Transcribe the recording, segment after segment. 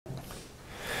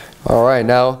All right,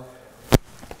 now,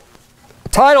 the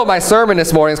title of my sermon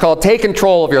this morning is called Take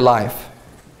Control of Your Life.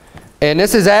 And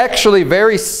this is actually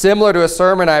very similar to a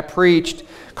sermon I preached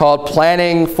called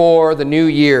Planning for the New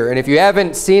Year. And if you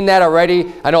haven't seen that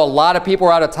already, I know a lot of people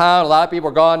are out of town, a lot of people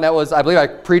are gone. That was, I believe I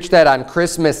preached that on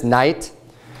Christmas night.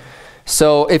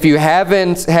 So if you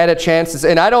haven't had a chance to,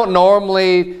 and I don't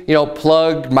normally,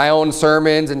 plug my own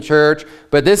sermons in church,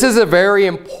 but this is a very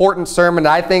important sermon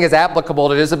that I think is applicable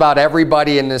to just about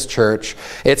everybody in this church.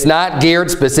 It's not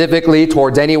geared specifically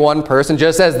towards any one person,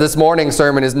 just as this morning's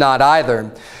sermon is not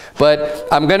either. But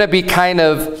I'm going to be kind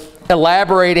of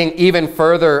elaborating even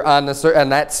further on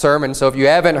that sermon. So if you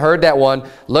haven't heard that one,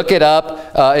 look it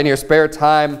up in your spare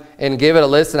time and give it a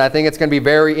listen. I think it's going to be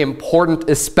very important,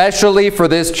 especially for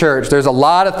this church. There's a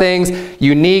lot of things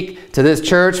unique to this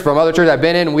church from other churches I've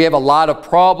been in. We have a lot of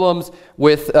problems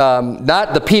with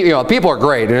not the people. People are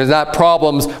great. There's not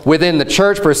problems within the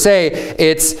church per se.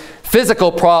 It's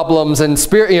physical problems and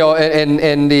spirit,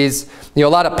 and these, a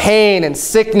lot of pain and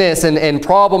sickness and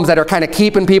problems that are kind of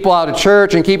keeping people out of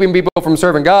church and keeping people from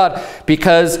serving God,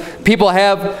 because people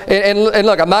have, and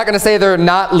look, I'm not going to say they're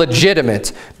not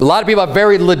legitimate. A lot of people have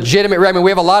very legitimate, I mean,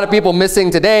 we have a lot of people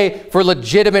missing today for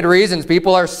legitimate reasons.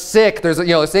 People are sick. There's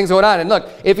things going on. And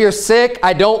look, if you're sick,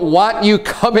 I don't want you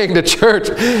coming to church.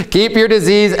 Keep your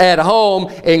disease at home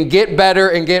and get better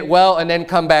and get well and then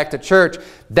come back to church.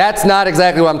 That's not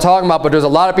exactly what I'm talking about, but there's a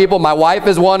lot of people, my wife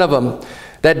is one of them,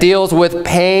 that deals with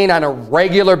pain on a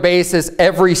regular basis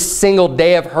every single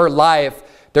day of her life.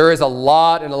 There is a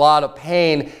lot of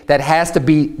pain that has to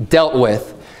be dealt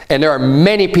with. And there are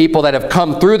many people that have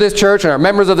come through this church and are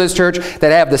members of this church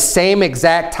that have the same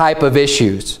exact type of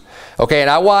issues. Okay, and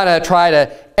I want to try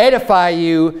to edify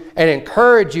you and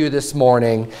encourage you this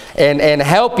morning and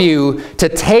help you to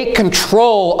take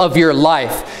control of your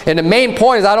life. And the main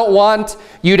point is I don't want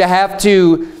you to have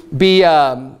to be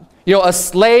a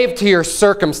slave to your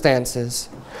circumstances.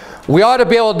 We ought to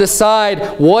be able to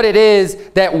decide what it is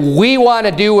that we want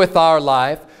to do with our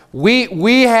life.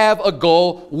 We have a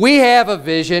goal. We have a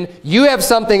vision. You have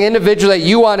something individual that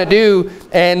you want to do,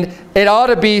 and it ought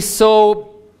to be so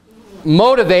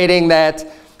motivating that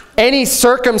any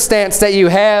circumstance that you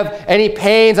have, any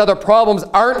pains, other problems,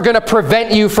 aren't going to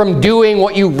prevent you from doing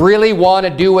what you really want to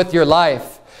do with your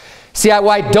life. See, what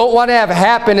I don't want to have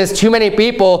happen is too many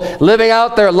people living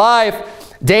out their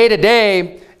life day to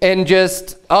day and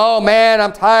just, oh man,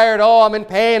 I'm tired, oh, I'm in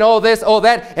pain, oh this, oh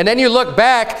that. And then you look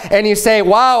back and you say,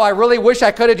 wow, I really wish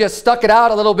I could have just stuck it out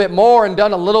a little bit more and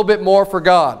done a little bit more for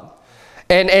God.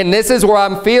 And this is where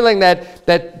I'm feeling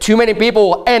that too many people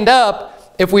will end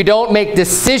up if we don't make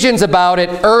decisions about it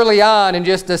early on and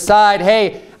just decide,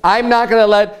 hey, I'm not going to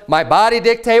let my body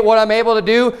dictate what I'm able to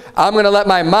do. I'm going to let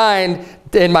my mind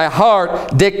and my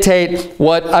heart dictate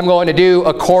what I'm going to do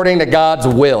according to God's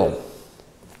will.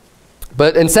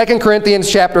 But in 2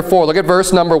 Corinthians chapter 4, look at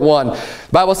verse number 1. The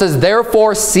Bible says,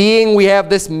 therefore, seeing we have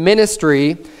this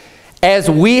ministry, as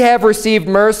we have received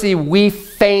mercy, we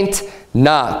faint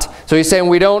not. So he's saying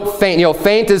we don't faint.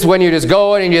 Faint is when you just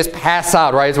go in and you just pass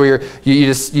out, right? It's where you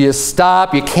just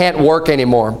stop. You can't work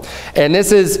anymore. And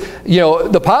this is,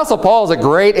 the Apostle Paul is a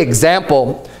great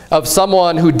example of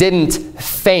someone who didn't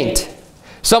faint.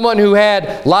 Someone who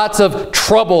had lots of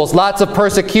troubles, lots of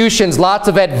persecutions, lots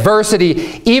of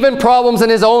adversity, even problems in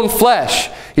his own flesh.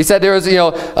 He said there was,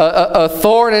 a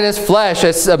thorn in his flesh.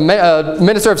 A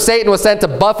minister of Satan was sent to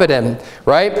buffet him,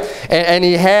 right? And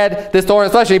he had this thorn in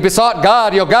his flesh. And he besought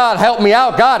God, God, help me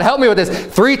out. God, help me with this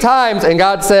 3 times. And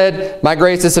God said, my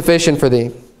grace is sufficient for thee.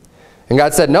 And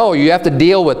God said, no, you have to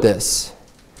deal with this.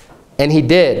 And he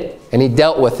did. And he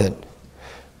dealt with it.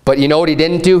 But you know what he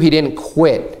didn't do? He didn't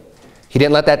quit. He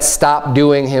didn't let that stop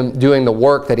doing the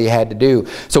work that he had to do.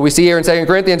 So we see here in 2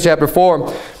 Corinthians chapter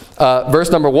 4, verse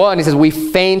number 1, he says, we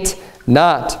faint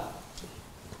not.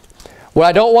 What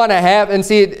I don't want to have, and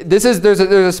see, there's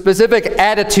a specific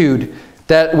attitude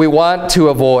that we want to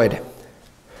avoid.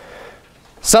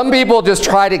 Some people just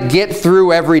try to get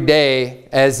through every day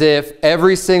as if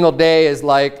every single day is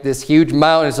like this huge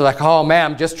mountain. It's like, oh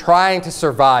man, I'm just trying to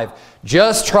survive.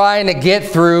 Just trying to get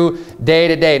through day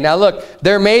to day. Now look,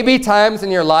 there may be times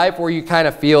in your life where you kind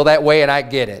of feel that way, and I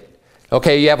get it.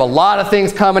 Okay, you have a lot of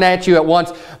things coming at you at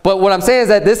once. But what I'm saying is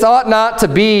that this ought not to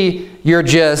be your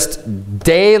just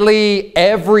daily,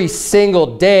 every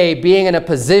single day being in a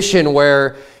position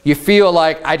where you feel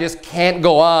like I just can't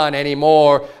go on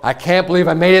anymore. I can't believe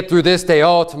I made it through this day.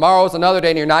 Oh, tomorrow's another day,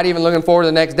 and you're not even looking forward to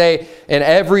the next day. And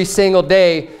every single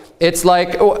day, it's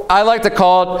like, I like to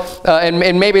call it,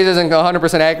 and maybe it isn't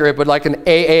 100% accurate, but like an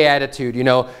AA attitude,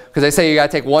 because they say you got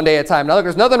to take one day at a time. Now look,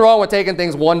 there's nothing wrong with taking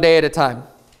things one day at a time.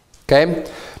 Okay?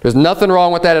 There's nothing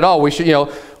wrong with that at all. We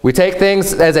should, we take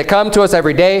things as they come to us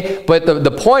every day, but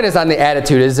the point is on the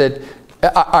attitude. Is it,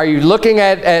 are you looking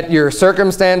at your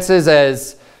circumstances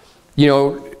as,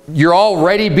 you're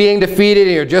already being defeated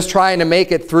and you're just trying to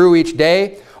make it through each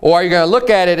day? Or are you going to look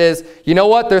at it as, you know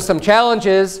what, there's some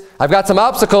challenges, I've got some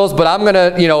obstacles, but I'm going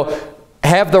to,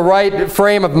 have the right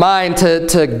frame of mind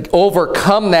to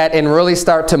overcome that and really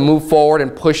start to move forward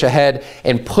and push ahead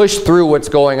and push through what's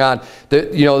going on.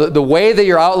 The way that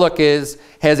your outlook is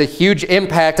has a huge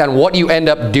impact on what you end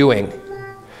up doing.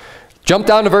 Jump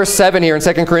down to verse 7 here in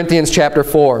 2 Corinthians chapter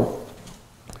 4.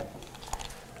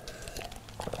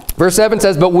 Verse 7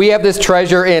 says, "But we have this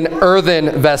treasure in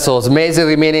earthen vessels,"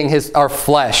 basically meaning our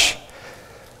flesh,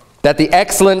 "that the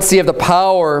excellency of the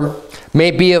power may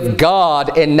be of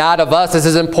God and not of us." This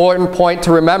is an important point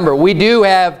to remember. We do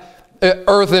have an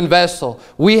earthen vessel.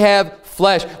 We have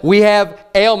flesh. We have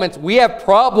ailments. We have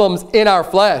problems in our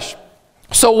flesh.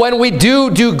 So when we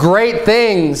do great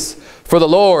things for the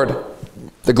Lord,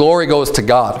 the glory goes to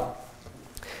God.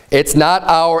 It's not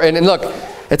our, and look,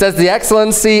 it says the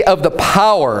excellency of the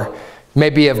power may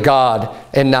be of God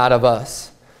and not of us.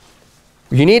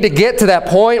 You need to get to that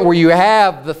point where you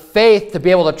have the faith to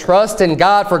be able to trust in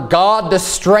God, for God to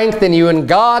strengthen you and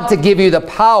God to give you the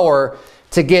power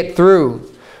to get through.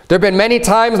 There have been many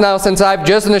times now since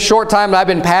just in a short time that I've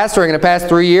been pastoring in the past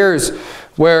 3 years,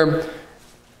 where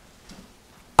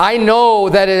I know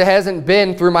that it hasn't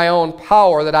been through my own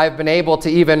power that I've been able to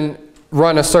even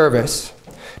run a service,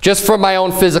 just from my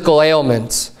own physical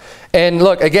ailments. And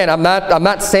look, again, I'm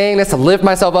not saying this to lift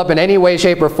myself up in any way,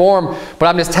 shape, or form, but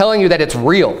I'm just telling you that it's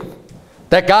real.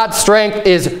 That God's strength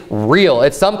is real.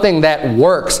 It's something that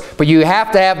works. But you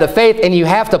have to have the faith, and you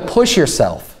have to push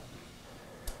yourself.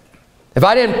 If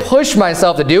I didn't push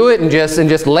myself to do it and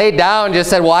just lay down and just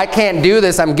said, well, I can't do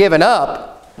this, I'm giving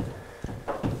up,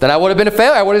 then I would have been a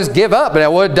failure. I would have just give up, and I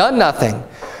would have done nothing.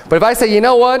 But if I say, you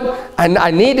know what,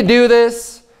 I need to do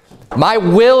this, my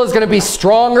will is going to be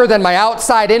stronger than my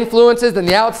outside influences, than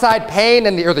the outside pain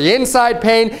or the inside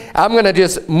pain. I'm going to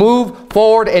just move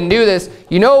forward and do this.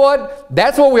 You know what?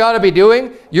 That's what we ought to be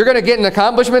doing. You're going to get an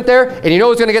accomplishment there, and you know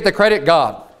who's going to get the credit?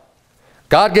 God.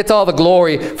 God gets all the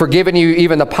glory for giving you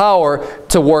even the power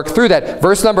to work through that.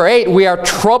 Verse number 8, "We are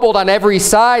troubled on every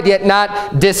side, yet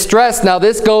not distressed." Now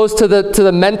this goes to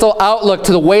the mental outlook,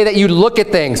 to the way that you look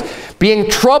at things. Being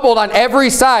troubled on every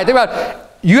side. Think about it.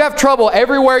 You have trouble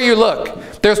everywhere you look.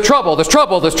 There's trouble, there's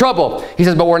trouble, there's trouble. He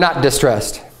says, but we're not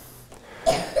distressed.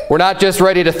 We're not just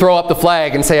ready to throw up the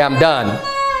flag and say, I'm done.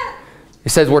 He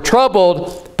says, we're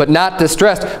troubled, but not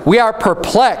distressed. We are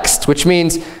perplexed, which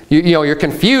means you're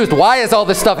confused. Why is all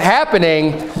this stuff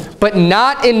happening? But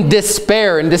not in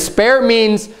despair. And despair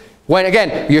means when,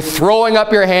 again, you're throwing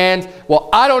up your hands. Well,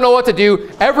 I don't know what to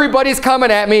do. Everybody's coming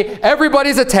at me.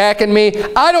 Everybody's attacking me.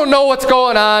 I don't know what's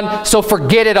going on, so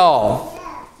forget it all.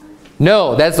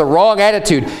 No, that's the wrong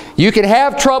attitude. You can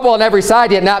have trouble on every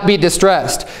side, yet not be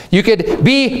distressed. You could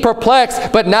be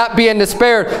perplexed, but not be in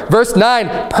despair. Verse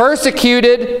 9,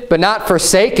 persecuted, but not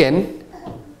forsaken.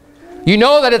 You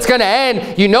know that it's going to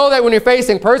end. You know that when you're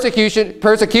facing persecution,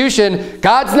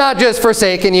 God's not just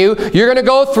forsaken you. You're going to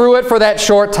go through it for that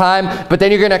short time, but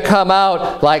then you're going to come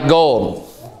out like gold,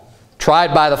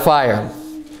 tried by the fire,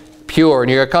 pure,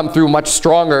 and you're going to come through much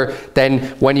stronger than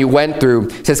when you went through.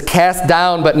 It says, cast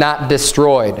down but not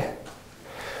destroyed.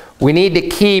 We need to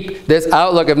keep this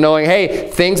outlook of knowing, hey,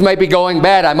 things might be going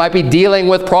bad. I might be dealing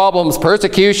with problems,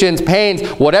 persecutions, pains,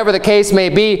 whatever the case may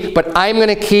be, but I'm going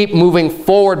to keep moving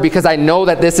forward because I know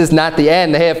that this is not the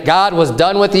end. Hey, if God was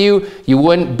done with you, you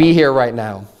wouldn't be here right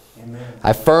now. Amen.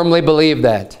 I firmly believe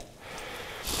that.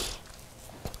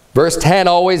 Verse 10,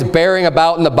 always bearing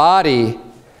about in the body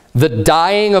the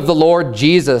dying of the Lord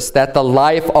Jesus, that the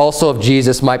life also of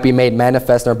Jesus might be made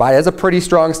manifest in our body. That's a pretty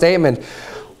strong statement.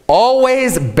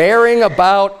 Always bearing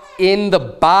about in the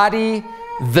body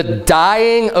the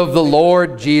dying of the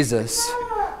Lord Jesus.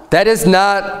 That does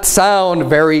not sound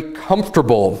very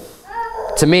comfortable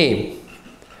to me.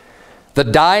 The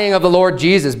dying of the Lord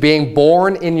Jesus, being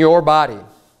born in your body.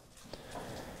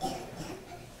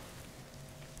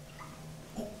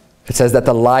 It says that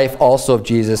the life also of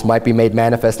Jesus might be made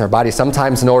manifest in our body.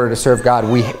 Sometimes in order to serve God,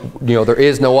 there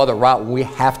is no other route. We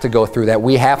have to go through that.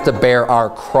 We have to bear our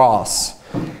cross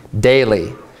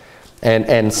daily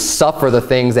and suffer the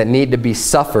things that need to be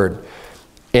suffered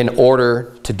in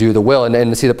order to do the will.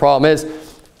 And see, the problem is,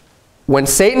 when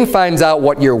Satan finds out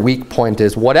what your weak point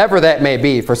is, whatever that may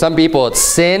be, for some people it's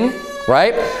sin,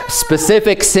 right?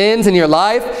 Specific sins in your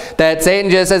life that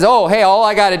Satan just says, oh, hey, all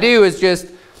I got to do is just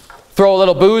throw a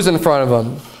little booze in front of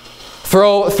them.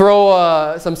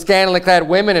 Throw some scantily clad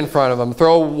women in front of him.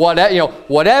 Throw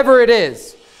whatever it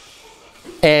is.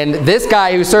 And this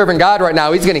guy who's serving God right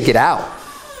now, he's going to get out.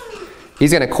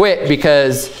 He's going to quit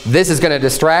because this is going to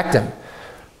distract him.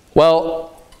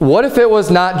 Well, what if it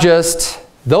was not just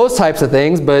those types of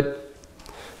things, but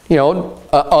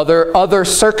other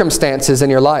circumstances in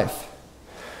your life?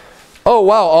 Oh,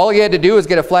 wow, all he had to do was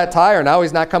get a flat tire. Now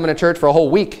he's not coming to church for a whole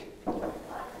week. Well,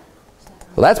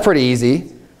 that's pretty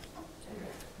easy.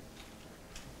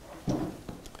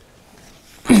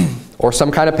 Or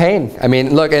some kind of pain. I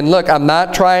mean, look, I'm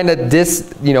not trying to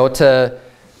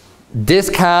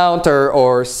discount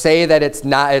or say that it's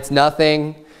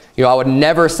nothing. I would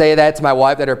never say that to my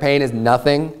wife, that her pain is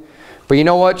nothing. But you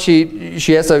know what? She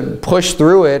has to push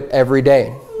through it every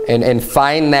day and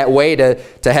find that way to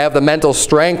have the mental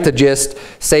strength to just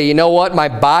say, you know what? My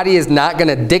body is not going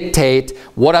to dictate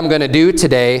what I'm going to do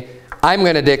today. I'm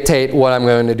going to dictate what I'm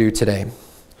going to do today.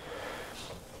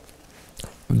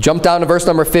 Jump down to verse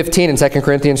number 15 in 2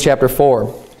 Corinthians chapter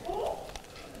 4.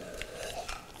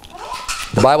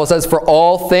 The Bible says, "For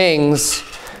all things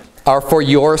are for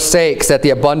your sakes, that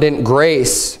the abundant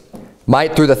grace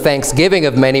might through the thanksgiving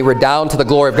of many redound to the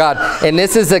glory of God." And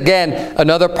this is, again,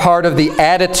 another part of the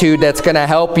attitude that's going to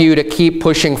help you to keep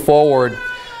pushing forward.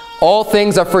 All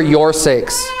things are for your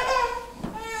sakes.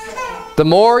 The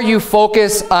more you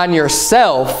focus on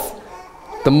yourself,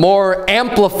 the more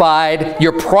amplified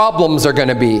your problems are going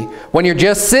to be. When you're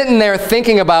just sitting there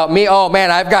thinking about me, oh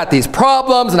man, I've got these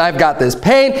problems and I've got this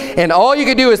pain, and all you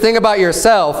can do is think about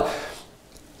yourself,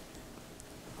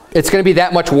 it's going to be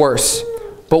that much worse.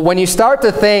 But when you start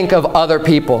to think of other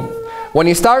people, when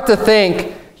you start to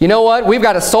think, you know what, we've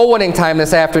got a soul winning time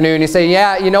this afternoon, you say,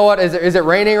 yeah, you know what, is it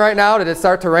raining right now? Did it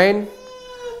start to rain?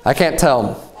 I can't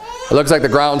tell. It looks like the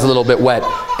ground's a little bit wet.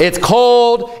 It's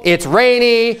cold, it's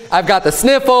rainy, I've got the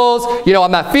sniffles,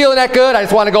 I'm not feeling that good, I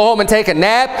just want to go home and take a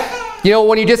nap.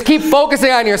 When you just keep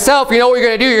focusing on yourself, you know what you're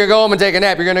going to do? You're going to go home and take a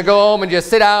nap. You're going to go home and just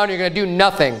sit down, you're going to do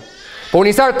nothing. But when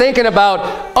you start thinking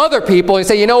about other people, and you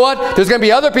say, you know what? There's going to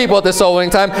be other people at this soul winning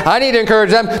time. I need to encourage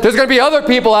them. There's going to be other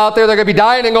people out there that are going to be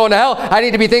dying and going to hell. I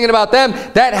need to be thinking about them.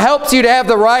 That helps you to have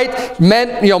the right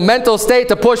mental state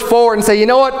to push forward and say, you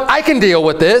know what? I can deal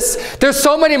with this. There's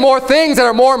so many more things that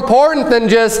are more important than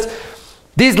just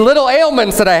these little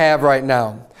ailments that I have right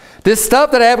now. This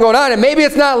stuff that I have going on. And maybe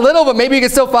it's not little, but maybe you can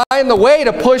still find the way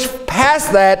to push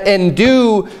past that and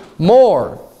do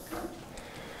more.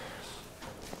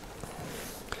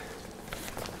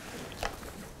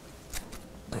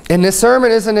 And this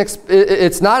sermon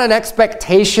it's not an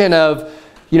expectation of,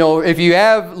 if you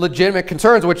have legitimate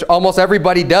concerns, which almost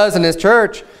everybody does in this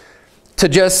church, to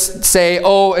just say,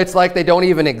 oh, it's like they don't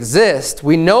even exist.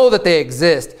 We know that they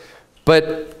exist,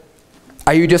 but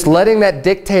are you just letting that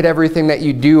dictate everything that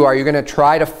you do? Are you going to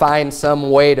try to find some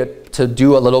way to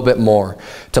do a little bit more,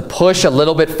 to push a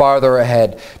little bit farther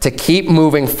ahead, to keep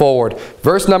moving forward?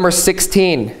 Verse number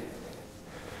 16.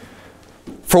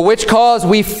 For which cause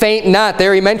we faint not.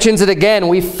 There he mentions it again.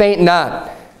 We faint not.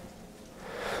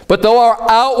 But though our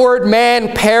outward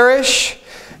man perish,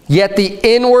 yet the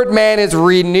inward man is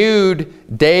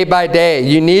renewed day by day.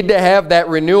 You need to have that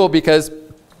renewal, because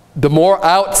the more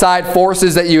outside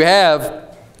forces that you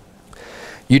have,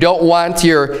 you don't want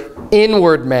your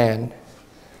inward man,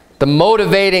 the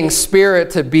motivating spirit,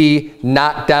 to be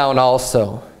knocked down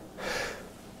also.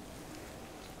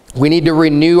 We need to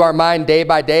renew our mind day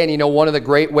by day, and one of the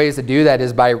great ways to do that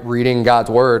is by reading God's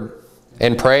Word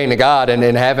and praying to God and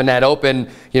having that open,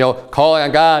 calling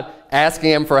on God, asking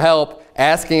Him for help,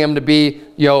 asking Him to be,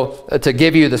 to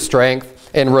give you the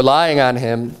strength, and relying on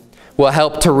Him will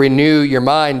help to renew your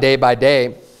mind day by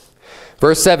day.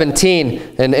 Verse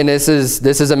 17, and this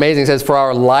is amazing. It says, "For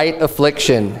our light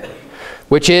affliction,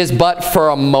 which is but for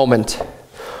a moment,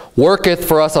 worketh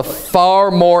for us a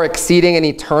far more exceeding and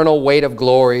eternal weight of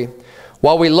glory.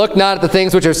 While we look not at the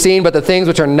things which are seen, but the things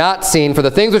which are not seen. For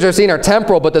the things which are seen are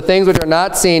temporal, but the things which are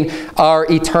not seen are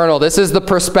eternal." This is the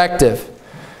perspective.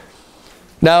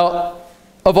 Now,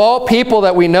 of all people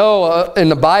that we know in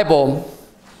the Bible,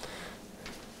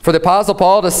 for the Apostle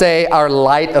Paul to say our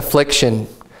light affliction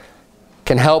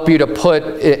can help you to put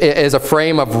as a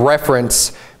frame of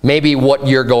reference maybe what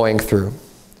you're going through.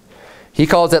 He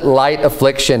calls it light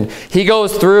affliction. He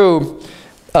goes through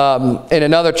in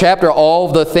another chapter all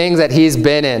the things that he's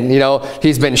been in.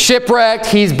 He's been shipwrecked.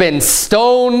 He's been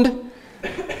stoned.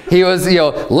 He was,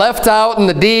 left out in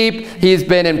the deep. He's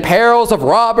been in perils of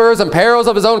robbers and perils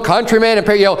of his own countrymen, and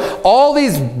all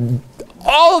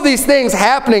of these things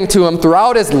happening to him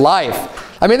throughout his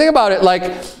life. I mean, think about it.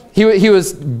 Like he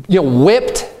was,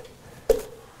 whipped.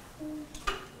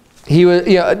 he was,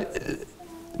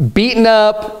 beaten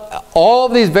up. All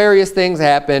of these various things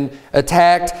happened,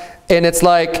 attacked, and it's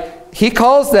like he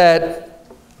calls that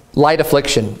light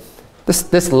affliction.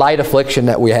 This light affliction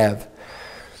that we have.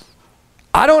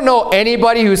 I don't know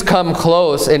anybody who's come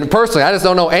close, and personally, I just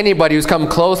don't know anybody who's come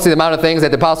close to the amount of things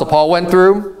that the Apostle Paul went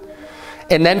through.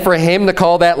 And then for him to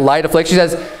call that light affliction, he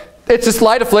says, it's just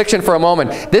light affliction for a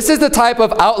moment. This is the type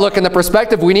of outlook and the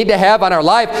perspective we need to have on our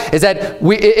life, is that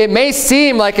it may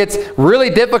seem like it's really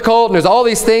difficult and there's all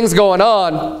these things going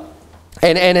on,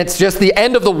 and it's just the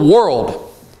end of the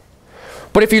world.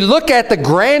 But if you look at the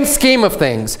grand scheme of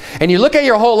things, and you look at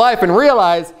your whole life and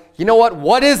realize, you know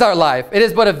what is our life? It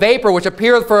is but a vapor which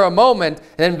appears for a moment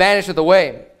and then vanisheth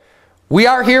away. We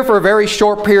are here for a very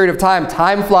short period of time.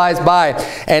 Time flies by.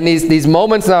 And these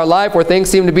moments in our life where things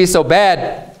seem to be so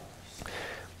bad,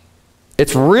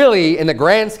 it's really, in the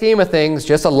grand scheme of things,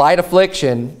 just a light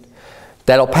affliction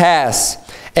that'll pass.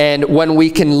 And when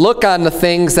we can look on the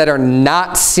things that are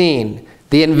not seen,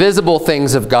 the invisible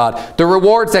things of God, the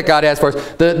rewards that God has for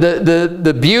us,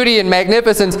 the beauty and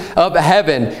magnificence of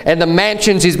heaven, and the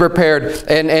mansions He's prepared,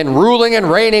 and ruling and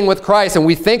reigning with Christ, and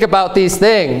we think about these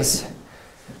things,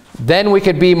 then we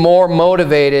could be more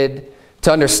motivated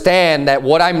to understand that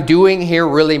what I'm doing here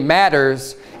really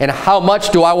matters, and how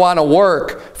much do I want to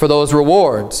work for those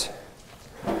rewards.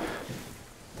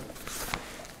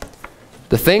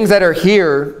 The things that are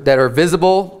here, that are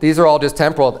visible, these are all just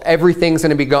temporal. Everything's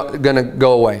going to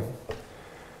go away.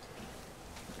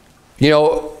 You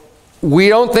know, we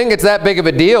don't think it's that big of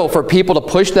a deal for people to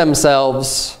push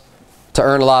themselves to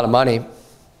earn a lot of money.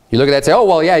 You look at that and say, oh,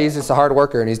 well, yeah, he's just a hard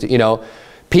worker. And he's,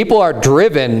 people are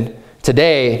driven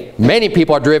today, many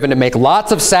people are driven to make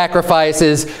lots of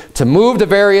sacrifices, to move to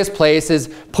various places,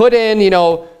 put in,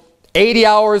 80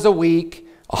 hours a week,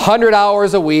 100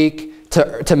 hours a week,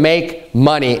 to make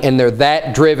money, and they're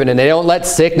that driven, and they don't let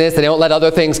sickness, they don't let other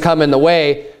things come in the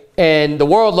way, and the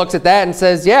world looks at that and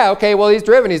says, yeah, okay, well, he's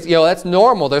driven, he's, that's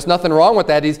normal, there's nothing wrong with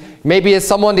that, maybe is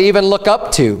someone to even look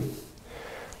up to.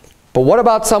 But what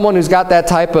about someone who's got that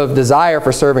type of desire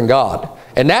for serving God?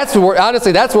 And that's where,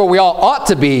 honestly, that's where we all ought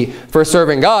to be for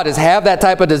serving God, is have that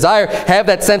type of desire, have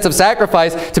that sense of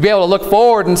sacrifice, to be able to look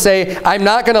forward and say, I'm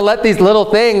not going to let these little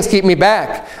things keep me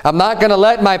back. I'm not going to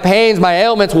let my pains, my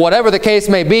ailments, whatever the case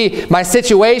may be, my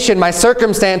situation, my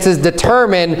circumstances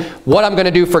determine what I'm going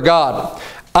to do for God.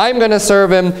 I'm going to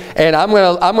serve Him, and I'm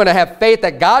going to have faith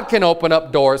that God can open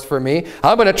up doors for me.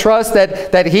 I'm going to trust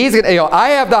that He's going to, I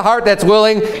have the heart that's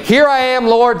willing. Here I am,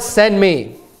 Lord, send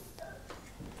me.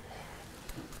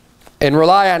 And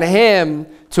rely on Him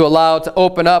to allow to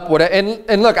open up what.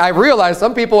 And look, I realize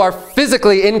some people are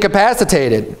physically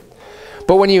incapacitated.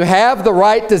 But when you have the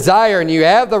right desire and you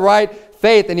have the right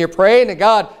faith and you're praying to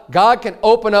God, God can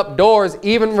open up doors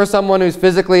even for someone who's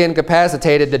physically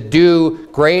incapacitated to do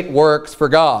great works for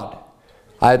God.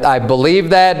 I believe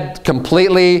that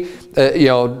completely.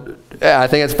 I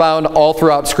think it's found all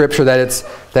throughout Scripture that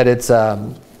it's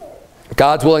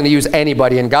God's willing to use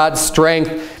anybody, and God's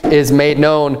strength is made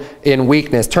known in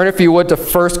weakness. Turn, if you would, to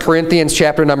 1 Corinthians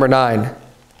chapter number 9.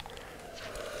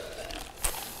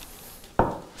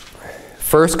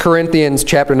 1 Corinthians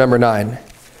chapter number 9.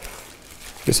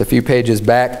 Just a few pages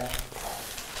back.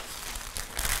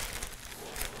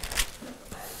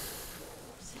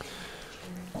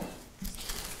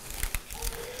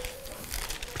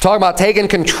 We're talking about taking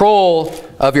control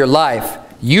of your life.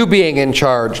 You being in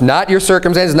charge, not your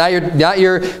circumstances, not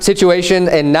your situation,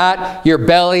 and not your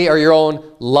belly or your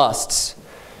own lusts.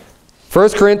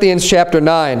 1 Corinthians chapter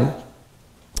 9,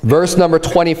 verse number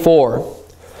 24.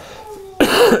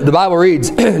 The Bible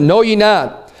reads, Know ye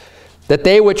not that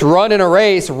they which run in a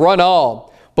race run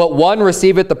all, but one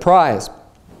receiveth the prize?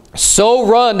 So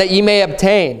run that ye may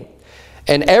obtain.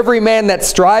 And every man that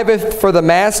striveth for the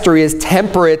mastery is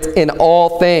temperate in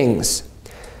all things.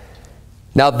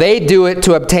 Now they do it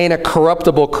to obtain a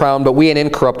corruptible crown, but we an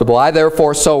incorruptible. I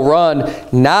therefore so run,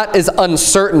 not as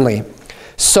uncertainly.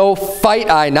 So fight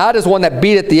I, not as one that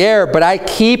beateth the air, but I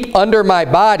keep under my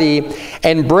body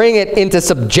and bring it into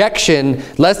subjection,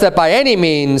 lest that by any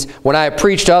means, when I have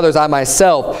preached to others, I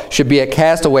myself should be a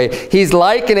castaway. He's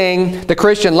likening the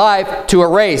Christian life to a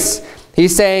race.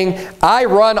 He's saying, I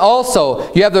run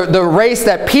also. You have the race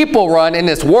that people run in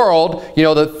this world,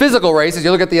 the physical races.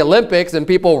 You look at the Olympics and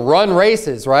people run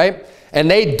races, right?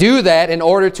 And they do that in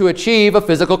order to achieve a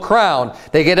physical crown.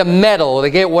 They get a medal,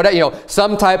 they get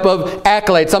some type of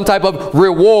accolade, some type of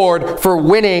reward for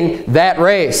winning that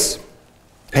race.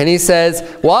 And he says,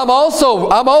 well, I'm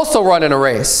also running a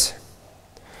race.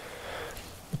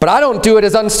 But I don't do it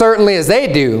as uncertainly as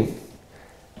they do.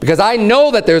 because I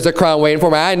know that there's a crown waiting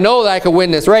for me. I know that I could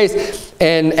win this race.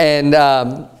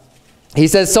 And he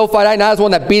says, so fight I, not as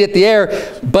one that beateth the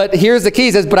air. But here's the key.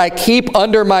 He says, but I keep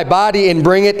under my body and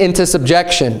bring it into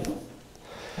subjection.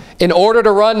 In order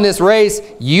to run this race,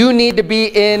 you need to be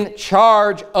in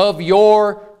charge of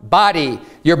your body.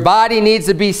 Your body needs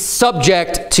to be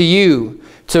subject to you.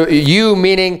 To you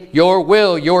meaning your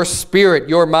will, your spirit,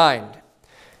 your mind.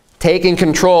 Taking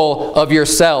control of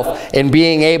yourself and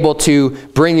being able to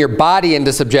bring your body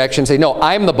into subjection. Say, no,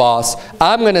 I'm the boss.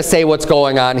 I'm going to say what's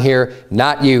going on here,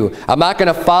 not you. I'm not going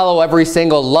to follow every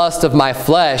single lust of my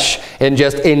flesh and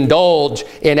just indulge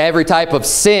in every type of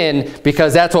sin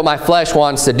because that's what my flesh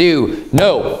wants to do.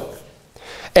 No.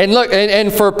 And look,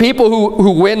 and for people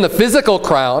who win the physical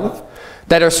crown,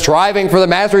 that are striving for the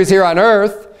masteries here on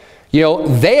earth, you know,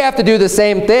 they have to do the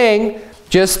same thing,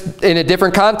 just in a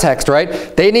different context,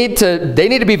 right? They need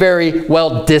to be very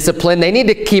well disciplined. They need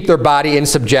to keep their body in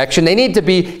subjection. They need to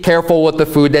be careful with the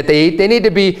food that they eat. They need to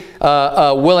be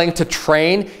willing to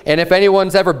train. And if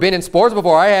anyone's ever been in sports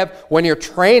before, I have, when you're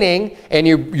training and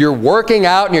you're working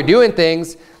out and you're doing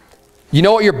things, you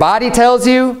know what your body tells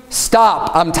you?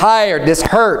 Stop, I'm tired, this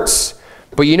hurts.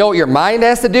 But you know what your mind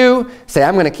has to do? Say,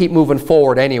 I'm going to keep moving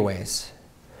forward anyways.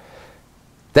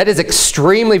 That is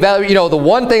extremely valuable. You know, the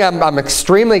one thing I'm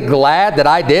extremely glad that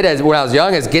I did when I was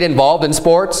young is get involved in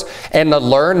sports and to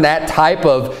learn that type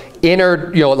of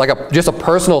inner, you know, like just a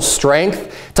personal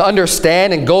strength to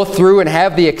understand and go through and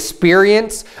have the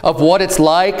experience of what it's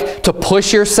like to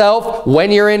push yourself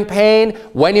when you're in pain,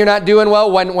 when you're not doing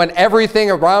well, when everything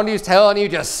around you is telling you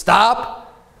just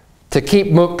stop, to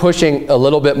keep pushing a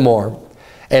little bit more.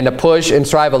 And to push and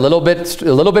strive a little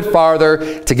bit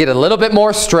farther, to get a little bit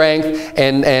more strength,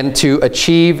 and to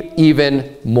achieve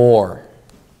even more.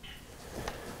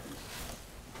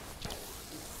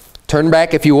 Turn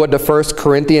back, if you would, to 1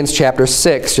 Corinthians chapter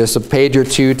 6, just a page or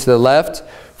two to the left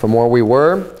from where we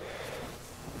were.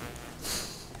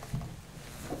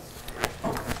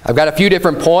 I've got a few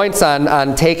different points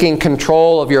on taking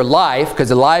control of your life, because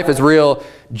the life is real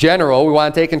general. We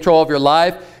want to take control of your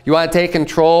life. You want to take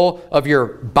control of your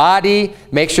body.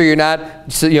 Make sure you're not,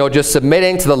 just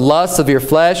submitting to the lusts of your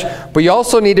flesh. But you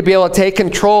also need to be able to take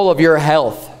control of your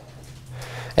health.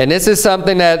 And this is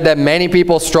something that many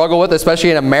people struggle with,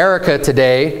 especially in America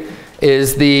today,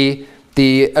 is the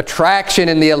attraction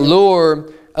and the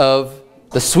allure of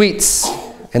the sweets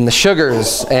and the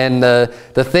sugars and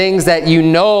the things that you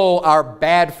know are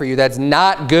bad for you, that's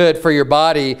not good for your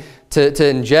body to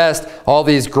ingest all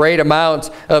these great amounts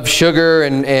of sugar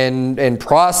and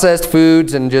processed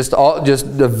foods and just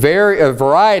a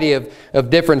variety of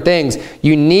different things.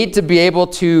 You need to be able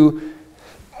to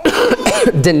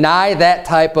deny that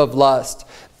type of lust,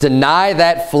 deny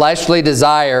that fleshly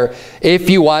desire if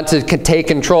you want to take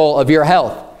control of your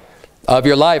health, of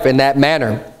your life in that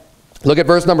manner. Look at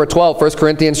verse number 12, 1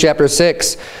 Corinthians chapter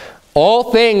 6.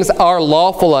 All things are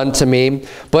lawful unto me,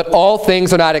 but all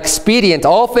things are not expedient.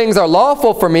 All things are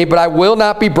lawful for me, but I will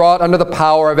not be brought under the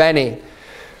power of any.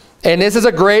 And this is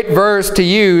a great verse to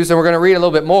use, and we're going to read a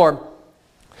little bit more,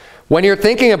 when you're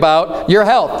thinking about your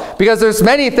health. Because there's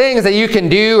many things that you can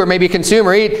do or maybe consume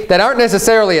or eat that aren't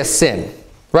necessarily a sin.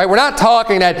 Right? We're not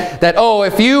talking that oh,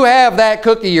 if you have that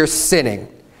cookie, you're sinning.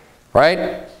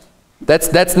 Right?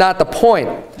 That's not the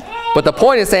point. But the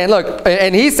point is saying, look,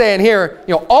 and he's saying here,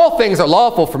 all things are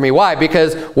lawful for me. Why?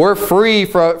 Because we're free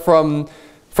from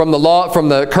the law, from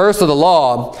the curse of the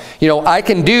law. I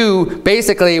can do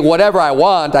basically whatever I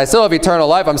want. I still have eternal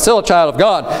life. I'm still a child of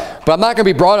God. But I'm not going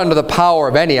to be brought under the power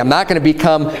of any. I'm not going to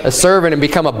become a servant and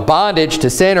become a bondage to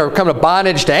sin or become a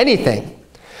bondage to anything.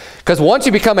 Because once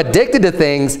you become addicted to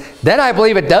things, then I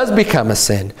believe it does become a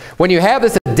sin. When you have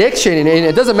this addiction, and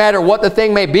it doesn't matter what the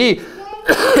thing may be,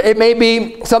 it may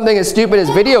be something as stupid as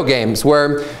video games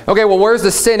where, okay, well, where's the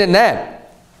sin in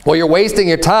that? Well, you're wasting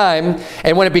your time,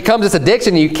 and when it becomes this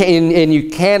addiction you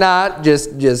cannot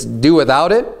just do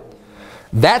without it,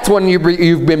 that's when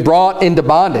you've been brought into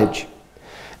bondage.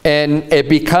 And it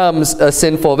becomes a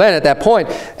sinful event at that point.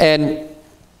 And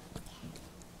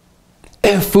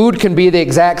food can be the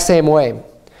exact same way.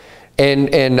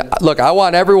 And look, I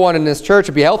want everyone in this church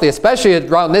to be healthy, especially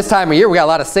around this time of year. We got a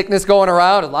lot of sickness going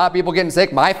around, a lot of people getting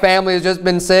sick. My family has just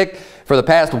been sick for the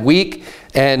past week.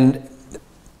 And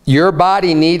your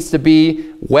body needs to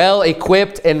be well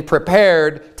equipped and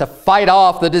prepared to fight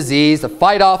off the disease, to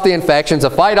fight off the infections, to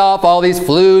fight off all these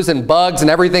flus and bugs and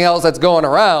everything else that's going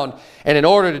around. And in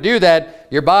order to do that,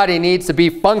 your body needs to be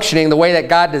functioning the way that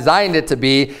God designed it to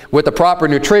be, with the proper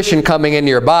nutrition coming into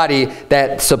your body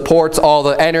that supports all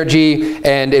the energy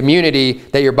and immunity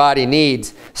that your body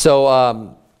needs.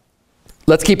 So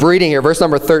Let's keep reading here. Verse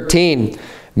number 13.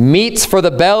 Meats for the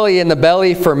belly, and the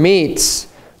belly for meats.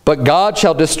 But God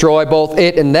shall destroy both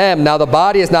it and them. Now the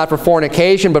body is not for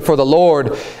fornication, but for the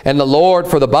Lord, and the Lord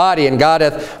for the body. And God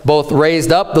hath both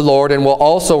raised up the Lord, and will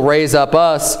also raise up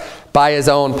us by his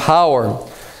own power.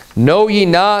 Know ye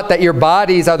not that your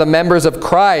bodies are the members of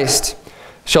Christ?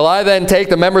 Shall I then take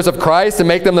the members of Christ and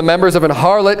make them the members of an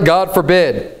harlot? God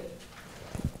forbid.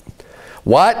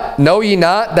 What? Know ye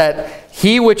not that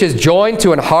he which is joined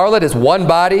to an harlot is one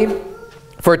body?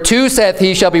 For two, saith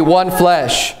he, shall be one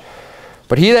flesh.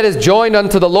 But he that is joined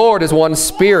unto the Lord is one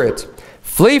spirit.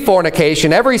 Flee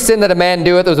fornication. Every sin that a man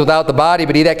doeth is without the body,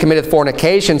 but he that committeth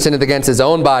fornication sinneth against his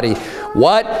own body.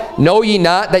 What? Know ye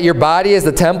not that your body is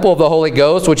the temple of the Holy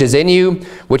Ghost, which is in you,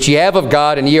 which ye have of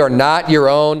God, and ye are not your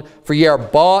own? For ye are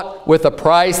bought with a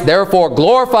price. Therefore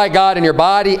glorify God in your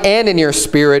body and in your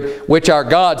spirit, which are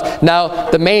God's. Now,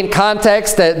 the main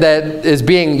context that is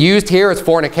being used here is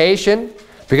fornication.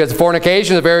 Because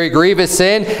fornication is a very grievous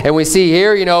sin. And we see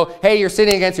here, you know, hey, you're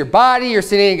sinning against your body. You're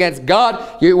sinning against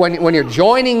God. When you're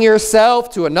joining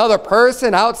yourself to another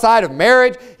person outside of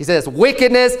marriage, he says it's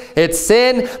wickedness, it's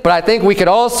sin. But I think we could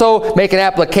also make an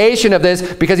application of this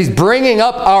because he's bringing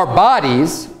up our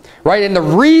bodies, right? And the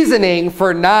reasoning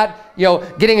for not, you know,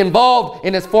 getting involved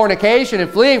in this fornication and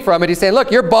fleeing from it. He's saying,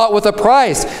 look, you're bought with a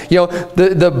price. You know,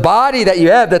 the body that you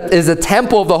have that is a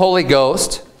temple of the Holy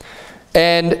Ghost.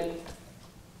 And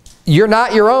you're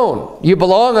not your own. You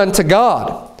belong unto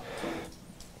God.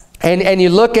 And you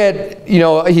look at, you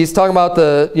know, he's talking about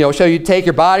the, you know, shall you take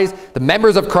your bodies, the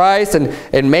members of Christ,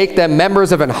 and make them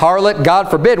members of an harlot?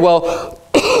 God forbid. Well,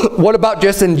 what about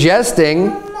just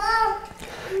ingesting,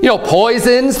 you know,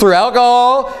 poisons through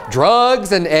alcohol,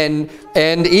 drugs, and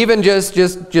even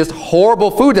just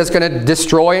horrible food that's going to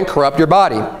destroy and corrupt your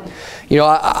body? You know,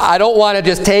 I don't want to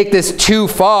just take this too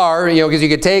far, you know, because you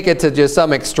could take it to just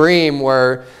some extreme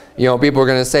where, you know, people are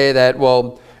going to say that,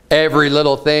 well, every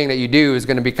little thing that you do is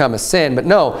going to become a sin. But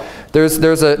no,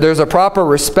 there's a proper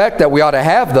respect that we ought to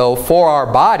have, though, for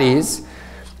our bodies,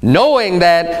 knowing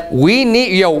that we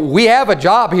need, you know, we have a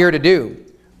job here to do.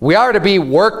 We are to be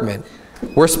workmen.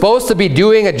 We're supposed to be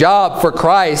doing a job for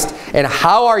Christ. And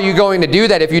how are you going to do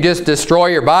that if you just destroy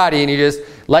your body and you just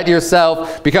let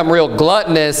yourself become real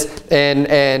gluttonous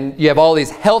and you have all these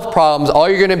health problems? All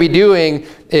you're going to be doing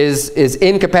is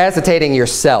incapacitating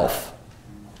yourself.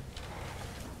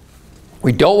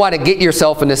 We don't want to get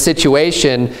yourself in a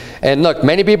situation. And look,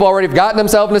 many people already have gotten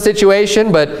themselves in a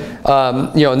situation, but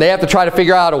you know, and they have to try to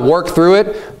figure out how to work through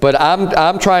it. But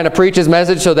I'm trying to preach his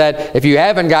message so that if you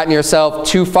haven't gotten yourself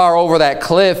too far over that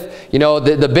cliff, you know,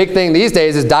 the big thing these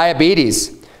days is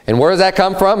diabetes. And where does that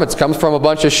come from? It comes from a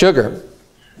bunch of sugar.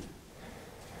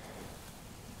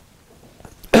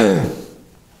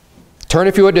 Turn,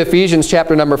 if you would, to Ephesians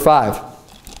chapter number 5.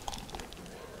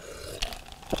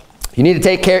 You need to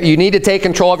take care. You need to take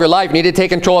control of your life. You need to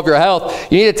take control of your health.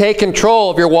 You need to take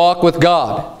control of your walk with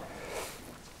God.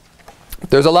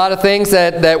 There's a lot of things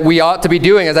that we ought to be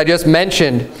doing, as I just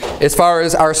mentioned, as far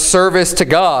as our service to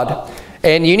God.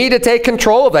 And you need to take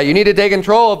control of that. You need to take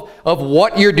control of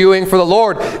what you're doing for the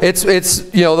Lord. It's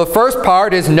you know, the first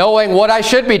part is knowing what I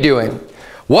should be doing.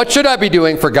 What should I be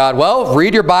doing for God? Well,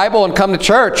 read your Bible and come to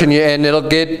church, and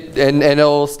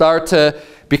it'll start to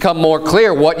become more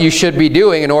clear what you should be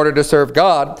doing in order to serve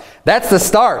God. That's the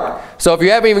start. So if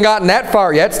you haven't even gotten that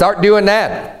far yet, start doing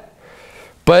that.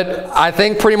 But I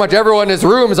think pretty much everyone in this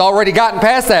room has already gotten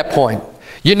past that point.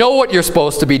 You know what you're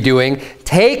supposed to be doing.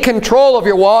 Take control of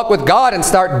your walk with God and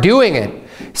start doing it.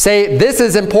 Say, this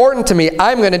is important to me.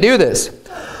 I'm going to do this.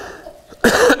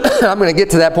 I'm going to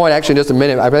get to that point actually in just a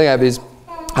minute. I think I have these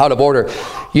out of order.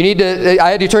 You need to,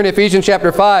 I had you turn to Ephesians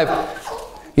chapter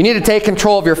 5. You need to take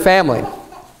control of your family.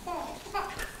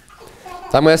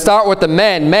 So I'm going to start with the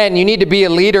men. Men, you need to be a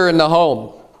leader in the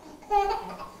home.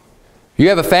 You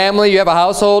have a family, you have a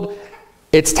household.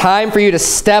 It's time for you to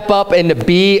step up and to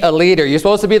be a leader. You're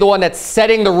supposed to be the one that's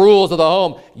setting the rules of the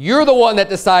home. You're the one that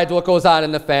decides what goes on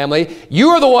in the family. You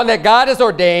are the one that God has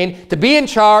ordained to be in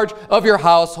charge of your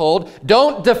household.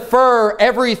 Don't defer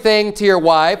everything to your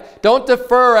wife. Don't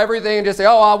defer everything and just say,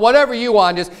 oh, whatever you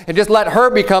want, and just let her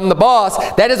become the boss.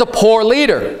 That is a poor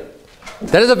leader.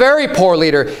 That is a very poor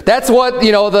leader. That's what,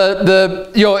 you know,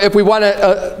 you know, if we want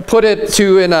to put it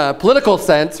to in a political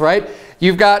sense, right?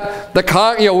 You've got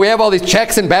you know, we have all these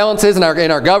checks and balances in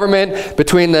our government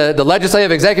between the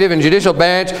legislative, executive, and judicial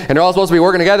branch, and they're all supposed to be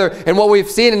working together. And what we've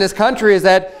seen in this country is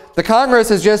that the Congress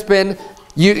has just been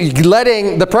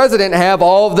letting the president have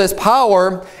all of this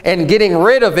power and getting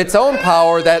rid of its own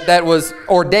power that was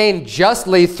ordained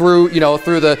justly through, you know,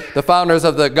 through the founders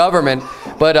of the government.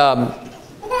 But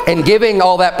and giving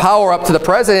all that power up to the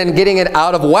president and getting it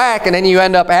out of whack, and then you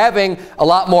end up having a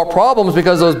lot more problems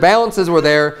because those balances were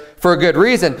there for a good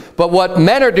reason. But what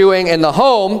men are doing in the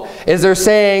home is they're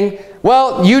saying,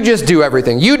 well, you just do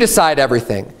everything. You decide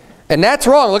everything. And that's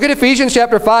wrong. Look at Ephesians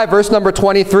chapter 5, verse number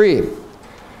 23.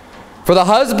 For the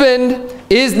husband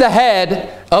is the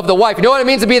head of the wife. You know what it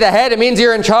means to be the head? It means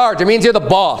you're in charge. It means you're the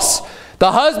boss.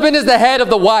 The husband is the head of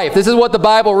the wife. This is what the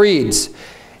Bible reads.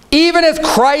 Even as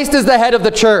Christ is the head of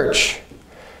the church,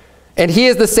 and he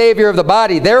is the Savior of the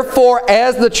body. Therefore,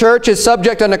 as the church is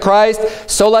subject unto Christ,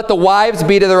 so let the wives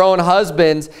be to their own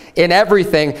husbands in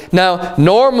everything. Now,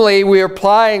 normally we are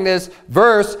applying this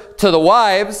verse to the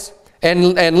wives.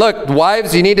 And look,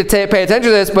 wives, you need to pay attention to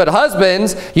this, but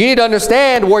husbands, you need to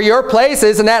understand where your place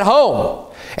is in that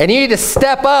home. And you need to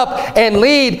step up and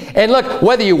lead. And look,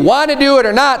 whether you want to do it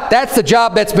or not, that's the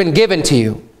job that's been given to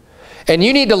you. And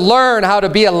you need to learn how to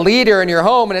be a leader in your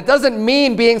home. And it doesn't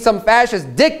mean being some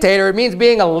fascist dictator. It means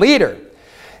being a leader. It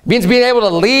means being able to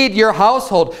lead your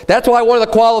household. That's why one of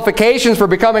the qualifications for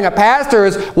becoming a pastor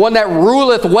is one that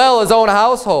ruleth well his own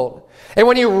household. And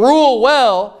when you rule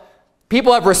well,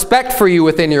 people have respect for you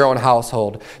within your own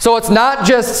household. So it's not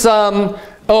just some,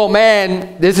 oh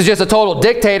man, this is just a total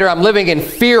dictator. I'm living in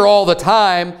fear all the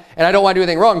time and I don't want to do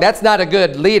anything wrong. That's not a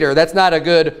good leader. That's not a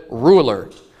good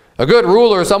ruler. A good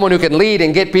ruler is someone who can lead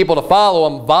and get people to follow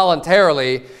him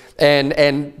voluntarily,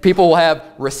 and people will have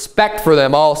respect for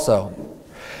them also.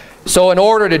 So in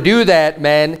order to do that,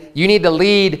 men, you need to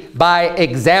lead by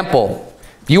example.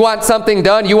 If you want something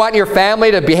done, you want your family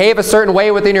to behave a certain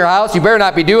way within your house, you better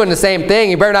not be doing the same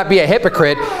thing. You better not be a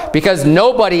hypocrite, because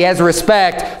nobody has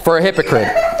respect for a hypocrite.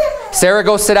 Sarah,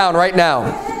 go sit down right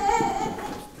now.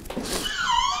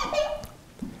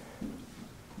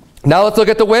 Now let's look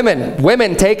at the women.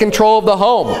 Women, take control of the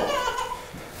home.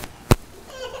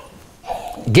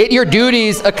 Get your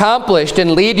duties accomplished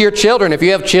and lead your children. If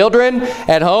you have children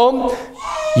at home,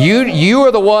 you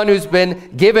are the one who's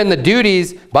been given the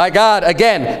duties by God.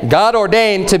 Again, God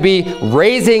ordained to be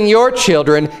raising your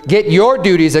children. Get your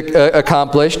duties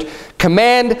accomplished.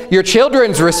 Command your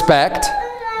children's respect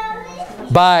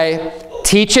by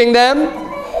teaching them,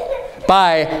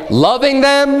 by loving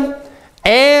them,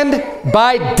 and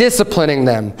by disciplining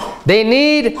them. They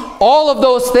need all of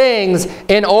those things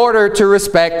in order to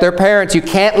respect their parents. You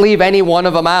can't leave any one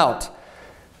of them out.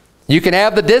 You can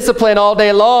have the discipline all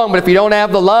day long, but if you don't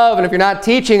have the love and if you're not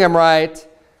teaching them right,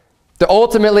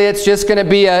 ultimately it's just going to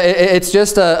be a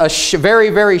very,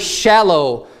 very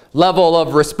shallow level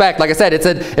of respect. Like I said,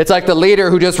 it's like the leader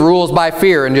who just rules by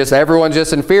fear and just everyone's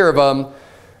just in fear of them.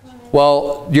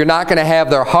 Well, you're not going to have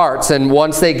their hearts, and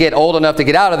once they get old enough to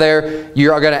get out of there,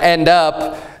 you're going to end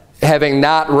up having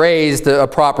not raised a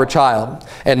proper child,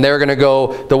 and they're going to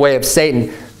go the way of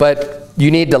Satan. But you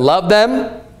need to love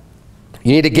them.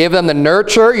 You need to give them the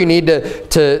nurture. You need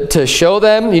to show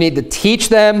them. You need to teach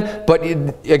them. But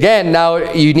again, now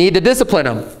you need to discipline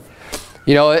them.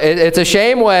 You know, it's a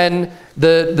shame when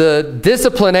the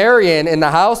disciplinarian in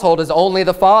the household is only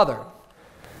the father.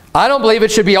 I don't believe it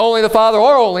should be only the father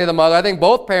or only the mother. I think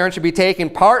both parents should be taking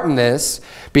part in this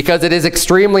because it is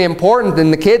extremely important,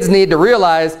 and the kids need to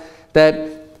realize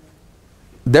that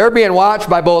they're being watched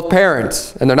by both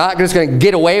parents, and they're not just going to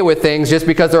get away with things just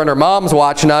because they're under mom's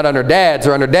watch, not under dad's,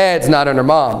 or under dad's, not under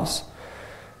mom's.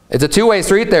 It's a two-way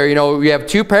street there. You know, you have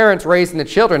two parents raising the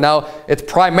children. Now, it's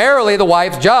primarily the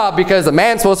wife's job because the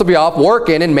man's supposed to be off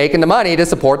working and making the money to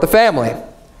support the family.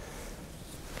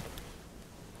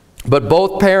 But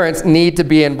both parents need to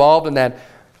be involved in that.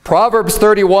 Proverbs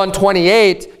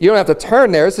 31:28, you don't have to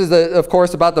turn there. This is, of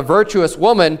course, about the virtuous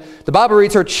woman. The Bible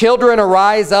reads, her children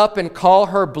arise up and call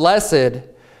her blessed,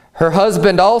 her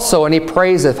husband also, and he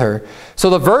praiseth her. So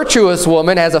the virtuous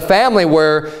woman has a family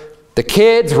where the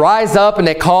kids rise up and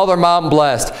they call their mom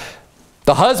blessed.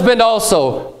 The husband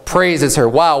also praises her.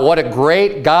 Wow, what a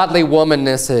great godly woman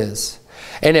this is.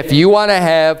 And if you want to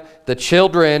have the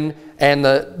children and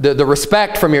the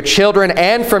respect from your children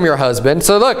and from your husband.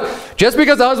 So look, just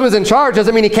because the husband's in charge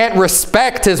doesn't mean he can't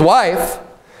respect his wife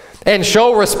and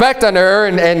show respect unto her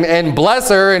and bless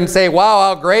her and say,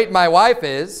 wow, how great my wife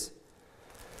is.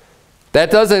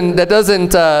 That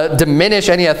doesn't diminish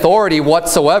any authority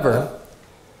whatsoever.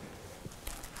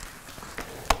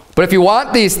 But if you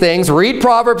want these things, read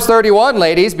Proverbs 31,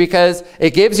 ladies, because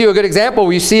it gives you a good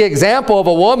example. You see an example of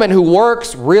a woman who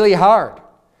works really hard.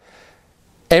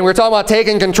 And we're talking about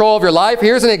taking control of your life.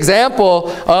 Here's an example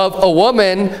of a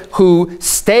woman who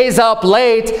stays up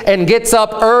late and gets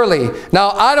up early.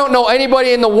 Now, I don't know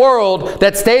anybody in the world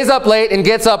that stays up late and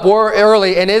gets up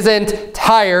early and isn't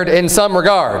tired in some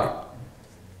regard.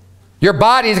 Your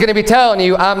body's going to be telling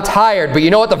you, I'm tired. But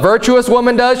you know what the virtuous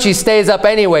woman does? She stays up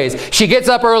anyways. She gets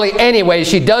up early anyways.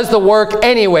 She does the work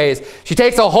anyways. She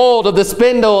takes a hold of the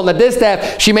spindle and the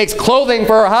distaff. She makes clothing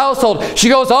for her household. She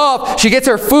goes off. She gets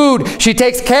her food. She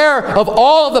takes care of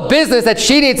all of the business that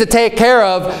she needs to take care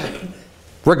of,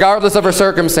 regardless of her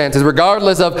circumstances,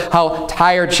 regardless of how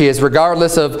tired she is,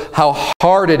 regardless of how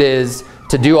hard it is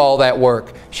to do all that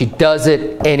work. She does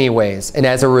it anyways. And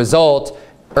as a result,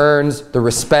 earns the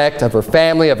respect of her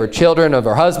family, of her children, of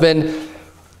her husband,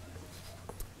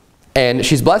 and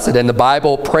she's blessed. And the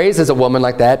Bible praises a woman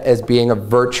like that as being a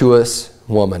virtuous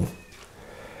woman.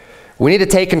 We need to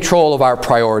take control of our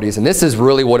priorities, and this is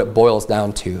really what it boils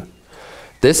down to.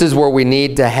 This is where we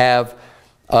need to have,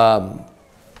 and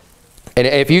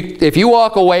if you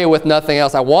walk away with nothing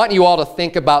else, I want you all to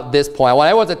think about this point. I want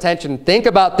everyone's attention. Think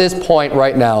about this point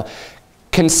right now.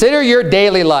 Consider your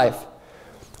daily life.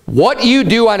 What you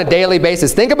do on a daily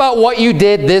basis. Think about what you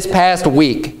did this past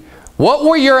week. What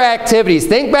were your activities?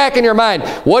 Think back in your mind.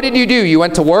 What did you do? You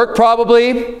went to work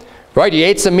probably, right? You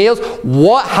ate some meals.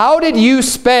 How did you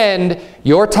spend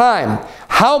your time?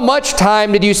 How much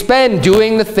time did you spend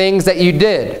doing the things that you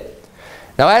did?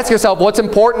 Now ask yourself, what's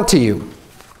important to you?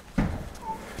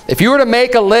 If you were to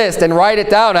make a list and write it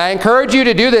down, I encourage you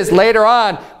to do this later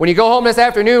on. When you go home this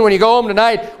afternoon, when you go home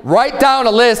tonight, write down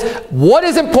a list. What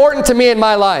is important to me in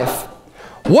my life?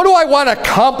 What do I want to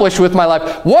accomplish with my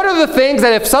life? What are the things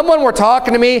that if someone were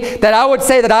talking to me that I would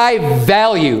say that I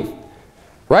value?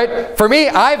 Right? For me,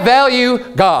 I value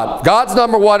God. God's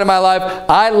number one in my life.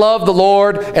 I love the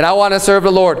Lord and I want to serve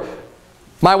the Lord.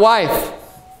 My wife,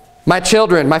 my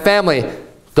children, my family,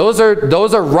 those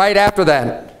are right after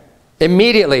that.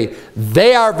 Immediately.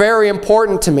 They are very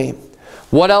important to me.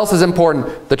 What else is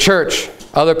important? The church,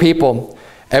 other people,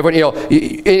 everyone, you know,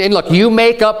 and look, you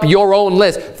make up your own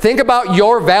list. Think about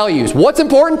your values. What's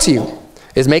important to you?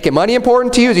 Is making money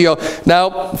important to you? You know,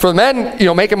 now, for men, you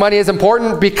know, making money is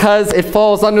important because it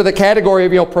falls under the category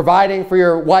of, you know, providing for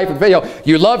your wife. You know,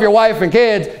 you love your wife and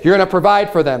kids, you're going to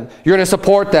provide for them. You're going to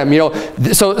support them. You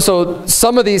know, so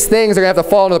some of these things are going to have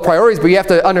to fall into the priorities, but you have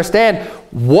to understand,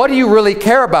 what do you really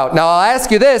care about? Now, I'll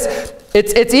ask you this.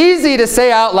 It's easy to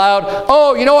say out loud,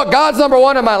 oh, you know what? God's number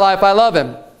one in my life. I love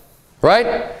him.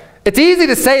 Right? It's easy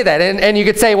to say that, and you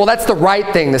could say, well, that's the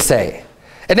right thing to say.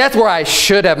 And that's where I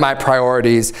should have my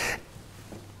priorities.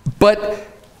 But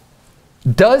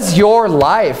does your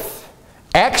life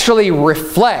actually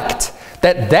reflect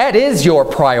that that is your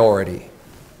priority?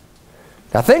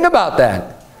 Now think about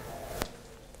that.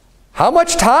 How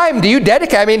much time do you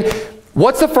dedicate? I mean,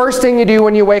 what's the first thing you do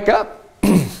when you wake up?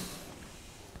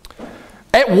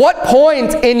 At what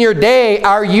point in your day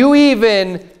are you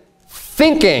even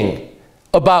thinking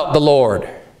about the Lord?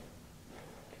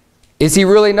 Is he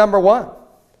really number one?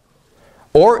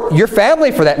 Or your family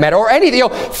for that matter, or anything. You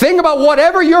know, think about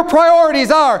whatever your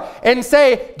priorities are and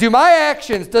say, do my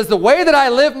actions, does the way that I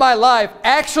live my life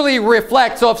actually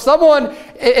reflect? So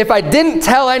if I didn't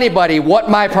tell anybody what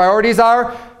my priorities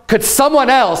are, could someone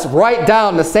else write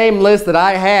down the same list that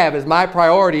I have as my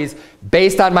priorities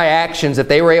based on my actions if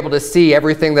they were able to see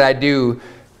everything that I do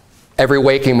every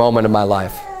waking moment of my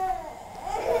life?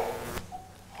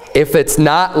 If it's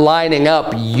not lining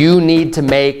up, you need to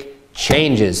make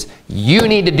changes. You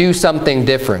need to do something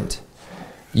different.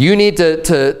 You need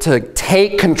to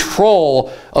take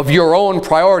control of your own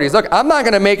priorities. Look, I'm not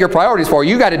going to make your priorities for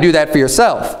you. You got to do that for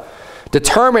yourself.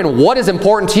 Determine what is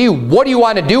important to you. What do you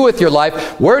want to do with your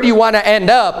life? Where do you want to end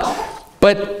up?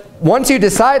 But once you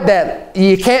decide that,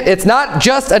 it's not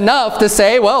just enough to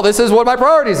say, well, this is what my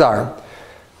priorities are.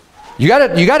 You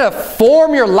gotta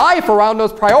form your life around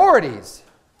those priorities.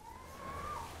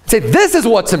 Say, this is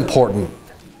what's important.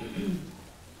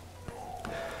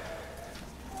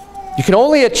 You can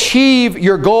only achieve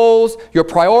your goals, your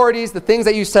priorities, the things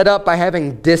that you set up by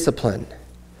having discipline.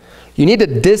 You need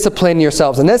to discipline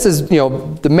yourselves. And this is, you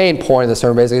know, the main point of the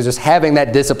sermon basically is just having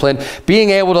that discipline,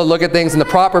 being able to look at things in the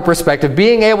proper perspective,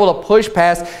 being able to push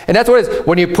past, and that's what it is.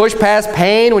 When you push past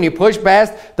pain, when you push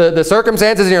past the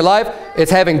circumstances in your life, it's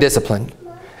having discipline.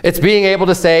 It's being able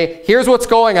to say, here's what's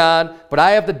going on, but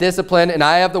I have the discipline and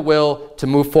I have the will to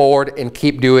move forward and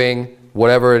keep doing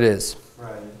whatever it is.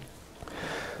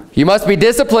 You must be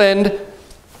disciplined,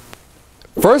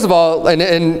 first of all, and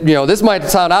you know, this might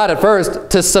sound odd at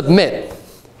first, to submit.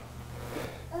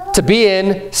 To be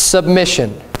in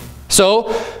submission.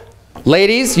 So,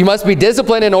 ladies, you must be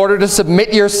disciplined in order to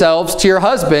submit yourselves to your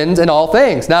husbands in all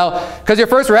things. Now, because your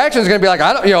first reaction is going to be like,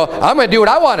 I'm going to do what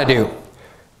I want to do.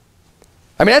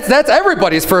 I mean, that's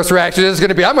everybody's first reaction is going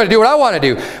to be, I'm going to do what I want to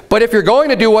do. But if you're going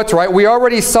to do what's right, we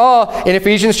already saw in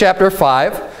Ephesians chapter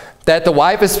 5, that the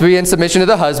wife is to be in submission to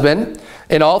the husband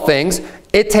in all things.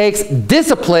 It takes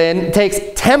discipline, it takes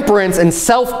temperance and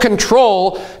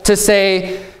self-control to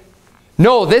say,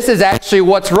 no, this is actually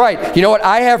what's right. You know what?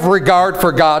 I have regard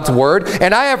for God's word,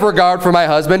 and I have regard for my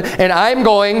husband, and I'm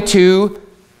going to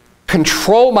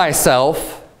control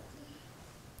myself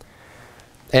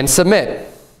and submit.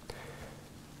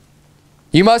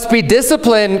 You must be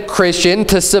disciplined, Christian,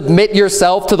 to submit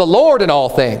yourself to the Lord in all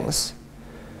things.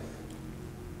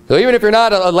 So even if you're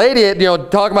not a lady,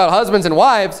 talking about husbands and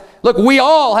wives, look, we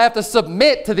all have to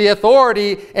submit to the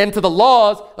authority and to the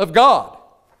laws of God.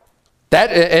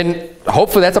 And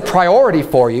hopefully that's a priority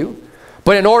for you.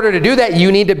 But in order to do that,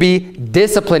 you need to be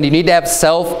disciplined. You need to have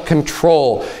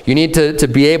self-control. You need to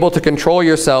be able to control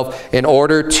yourself in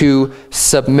order to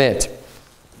submit.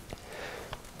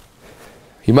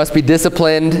 You must be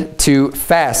disciplined to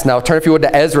fast. Now turn, if you would,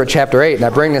 to Ezra chapter 8. And I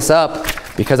bring this up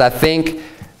because I think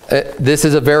this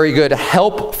is a very good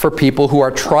help for people who are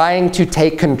trying to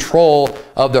take control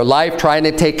of their life, trying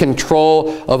to take control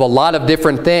of a lot of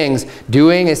different things.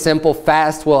 Doing a simple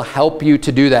fast will help you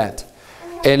to do that.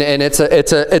 And it's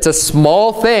a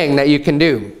small thing that you can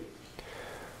do.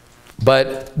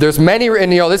 But there's many,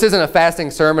 and this isn't a fasting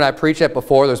sermon. I preached it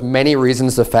before. There's many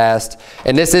reasons to fast.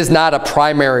 And this is not a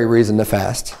primary reason to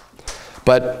fast.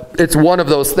 But it's one of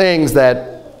those things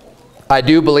that I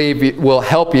do believe will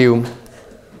help you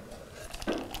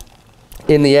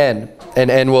in the end,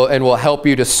 and will help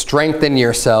you to strengthen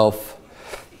yourself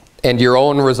and your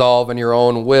own resolve and your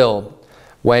own will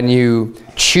when you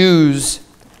choose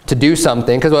to do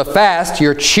something. Because with a fast,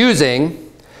 you're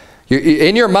choosing,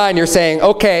 in your mind, you're saying,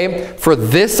 okay, for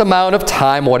this amount of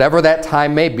time, whatever that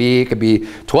time may be, it could be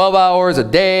 12 hours, a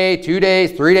day, 2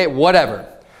 days, 3 days, whatever.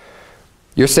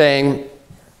 You're saying,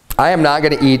 I am not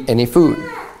going to eat any food.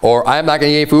 Or I'm not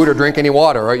going to eat any food or drink any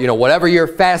water, or whatever your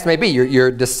fast may be. You're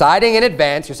deciding in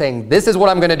advance. You're saying, this is what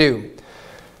I'm going to do.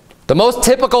 The most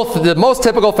typical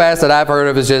fast that I've heard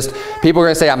of is just people are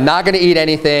going to say, I'm not going to eat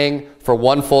anything for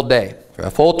one full day, for a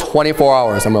full 24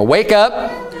 hours. I'm going to wake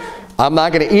up. I'm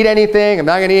not going to eat anything. I'm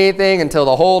not going to eat anything until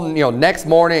the whole next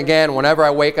morning again. Whenever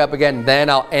I wake up again, then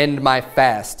I'll end my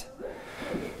fast.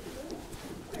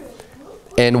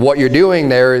 And what you're doing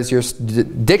there is you're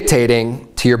dictating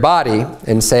to your body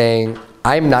and saying,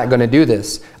 I'm not going to do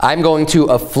this. I'm going to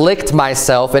afflict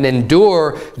myself and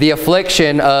endure the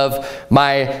affliction of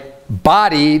my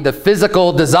body, the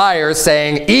physical desires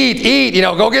saying, eat,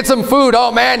 go get some food.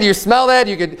 Oh man, you smell that?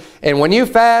 And when you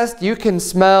fast, you can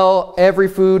smell every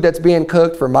food that's being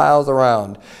cooked for miles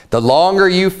around. The longer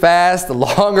you fast, the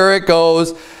longer it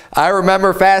goes. I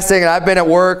remember fasting, and I've been at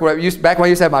work back when I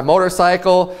used to have my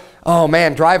motorcycle. Oh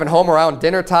man, driving home around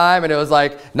dinner time, and it was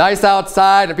like nice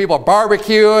outside and people are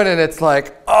barbecuing, and it's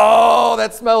like, oh,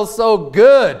 that smells so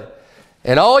good.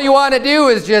 And all you want to do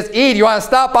is just eat. You want to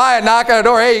stop by and knock on the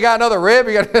door. Hey, you got another rib?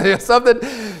 You got something?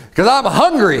 Because I'm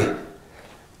hungry.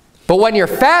 But when you're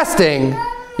fasting,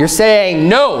 you're saying,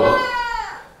 no,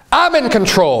 I'm in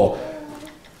control.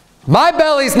 My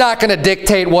belly's not going to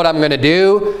dictate what I'm going to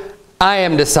do. I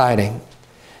am deciding.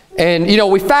 And,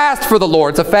 we fast for the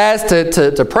Lord. It's a fast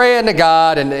to pray unto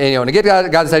God and to get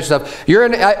God's attention stuff. You're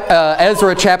in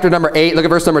Ezra chapter number 8. Look at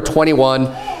verse number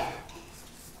 21.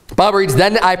 Bible reads,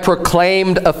 Then I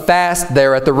proclaimed a fast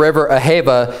there at the river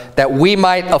Ahava, that we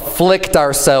might afflict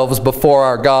ourselves before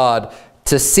our God,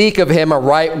 to seek of him a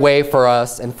right way for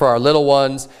us and for our little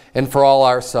ones and for all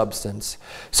our substance.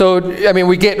 So,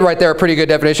 we get right there a pretty good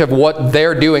definition of what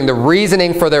they're doing. The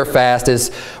reasoning for their fast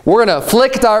is we're going to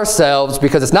afflict ourselves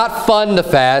because it's not fun to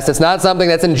fast. It's not something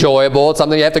that's enjoyable. It's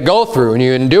something you have to go through and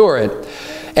you endure it.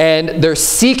 And they're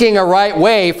seeking a right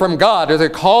way from God. They're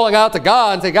calling out to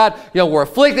God and say, God, we're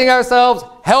afflicting ourselves.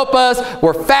 Help us.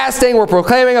 We're fasting. We're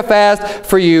proclaiming a fast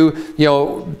for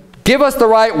you. Give us the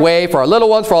right way for our little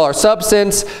ones, for all our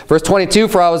substance. Verse 22,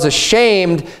 For I was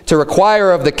ashamed to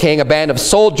require of the king a band of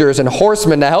soldiers and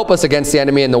horsemen to help us against the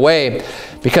enemy in the way,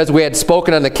 because we had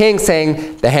spoken unto the king,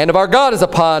 saying, The hand of our God is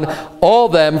upon all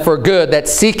them for good that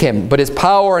seek him, but his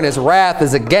power and his wrath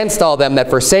is against all them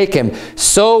that forsake him.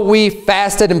 So we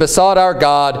fasted and besought our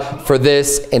God for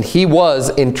this, and he was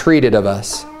entreated of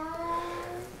us.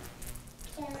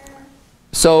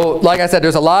 So, like I said,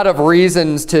 there's a lot of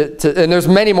reasons and there's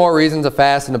many more reasons to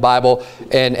fast in the Bible,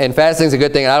 and fasting is a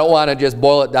good thing. And I don't want to just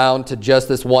boil it down to just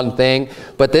this one thing,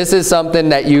 but this is something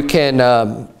that you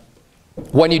can,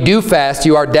 when you do fast,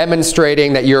 you are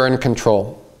demonstrating that you're in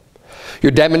control.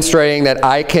 You're demonstrating that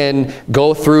I can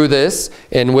go through this,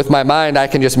 and with my mind, I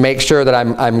can just make sure that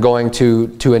I'm going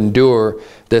to endure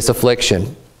this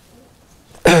affliction.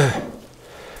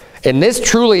 And this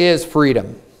truly is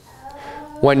freedom.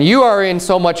 When you are in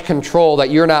so much control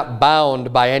that you're not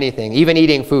bound by anything, even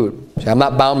eating food. I'm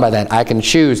not bound by that. I can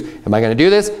choose. Am I going to do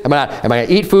this? Am I not? Am I going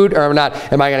to eat food or am I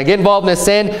not? Am I going to get involved in this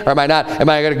sin or am I not? Am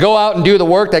I going to go out and do the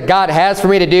work that God has for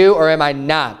me to do or am I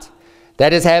not?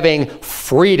 That is having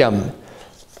freedom.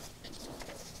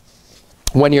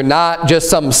 When you're not just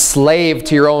some slave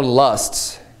to your own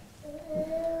lusts.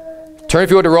 Turn,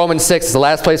 if you would, to Romans 6. It's the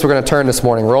last place we're going to turn this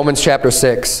morning. Romans chapter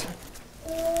 6.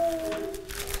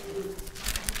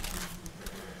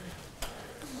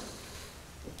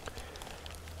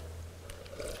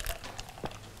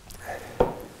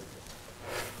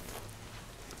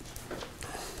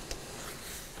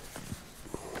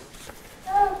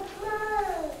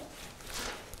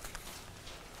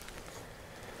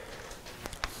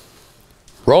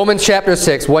 Romans chapter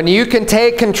 6, when you can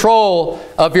take control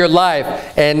of your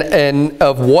life and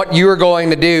of what you're going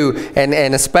to do, and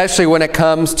especially when it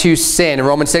comes to sin. In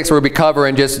Romans 6, we'll be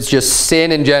covering just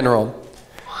sin in general.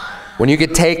 When you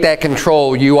can take that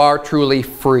control, you are truly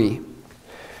free.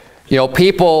 You know,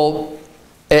 people,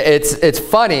 it's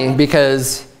funny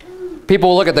because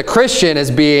people look at the Christian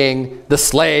as being the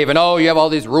slave and, oh, you have all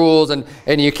these rules and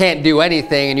you can't do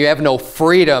anything and you have no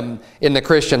freedom in the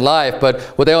Christian life. But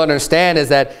what they don't understand is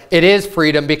that it is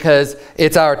freedom because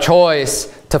it's our choice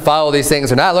to follow these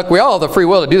things or not. Look, we all have the free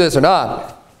will to do this or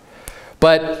not.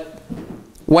 But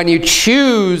when you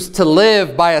choose to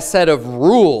live by a set of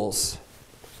rules,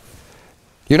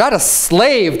 you're not a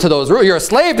slave to those rules. You're a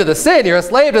slave to the sin. You're a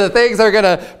slave to the things that are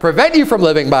going to prevent you from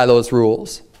living by those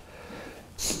rules.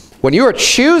 When you are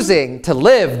choosing to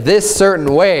live this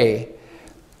certain way,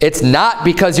 it's not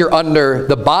because you're under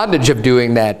the bondage of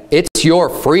doing that. It's your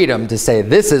freedom to say,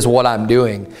 this is what I'm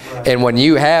doing. Right. And when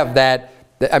you have that,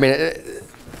 I mean,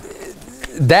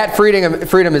 that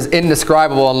freedom is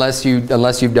indescribable unless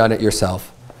you've done it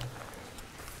yourself.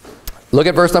 Look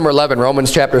at verse number 11,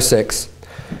 Romans chapter 6.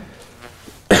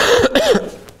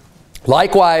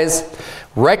 Likewise,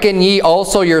 reckon ye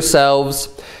also yourselves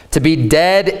to be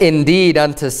dead indeed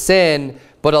unto sin,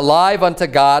 but alive unto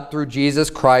God through Jesus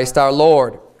Christ our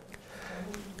Lord.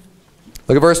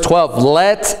 Look at verse 12.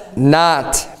 Let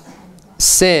not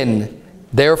sin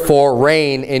therefore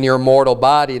reign in your mortal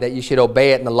body, that you should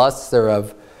obey it in the lusts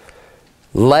thereof.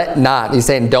 Let not. He's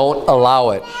saying don't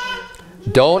allow it.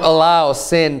 Don't allow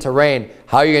sin to reign.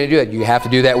 How are you going to do it? You have to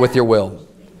do that with your will.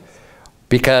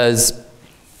 Because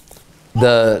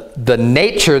the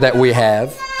nature that we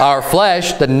have, our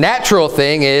flesh, the natural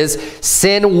thing is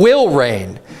sin will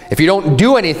reign. If you don't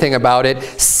do anything about it,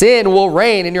 sin will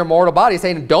reign in your mortal body,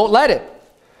 saying don't let it.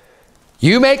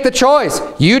 You make the choice.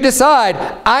 You decide,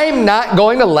 I'm not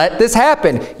going to let this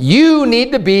happen. You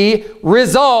need to be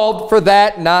resolved for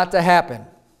that not to happen.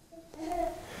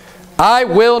 I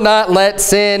will not let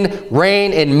sin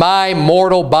reign in my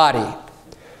mortal body.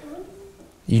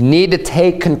 You need to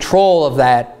take control of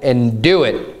that and do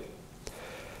it.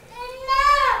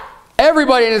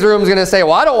 Everybody in this room is going to say,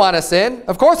 well, I don't want to sin.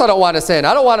 Of course I don't want to sin.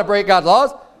 I don't want to break God's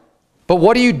laws. But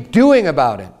what are you doing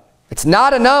about it? It's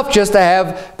not enough just to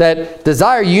have that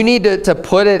desire. You need to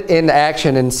put it into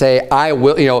action and say, I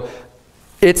will, you know,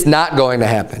 it's not going to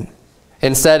happen.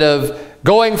 Instead of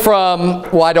going from,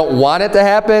 well, I don't want it to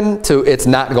happen, to it's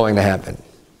not going to happen.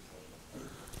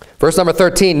 Verse number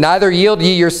 13, neither yield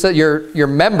ye your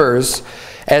members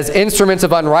as instruments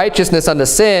of unrighteousness unto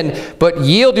sin, but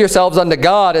yield yourselves unto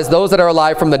God as those that are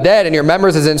alive from the dead, and your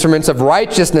members as instruments of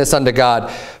righteousness unto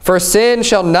God. For sin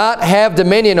shall not have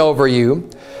dominion over you,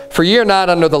 for ye are not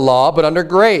under the law, but under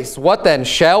grace. What then?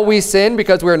 Shall we sin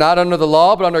because we are not under the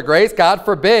law, but under grace? God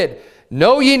forbid.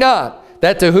 Know ye not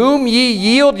that to whom ye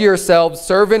yield yourselves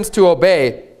servants to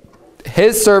obey,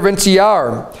 his servants ye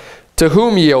are, to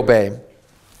whom ye obey,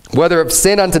 whether of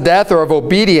sin unto death or of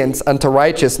obedience unto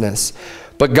righteousness.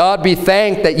 But God be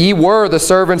thanked that ye were the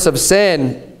servants of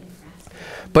sin,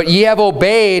 but ye have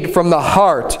obeyed from the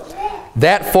heart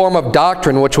that form of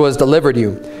doctrine which was delivered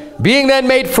you. Being then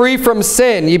made free from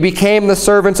sin, ye became the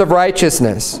servants of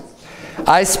righteousness.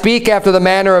 I speak after the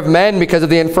manner of men because of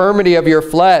the infirmity of your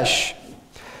flesh.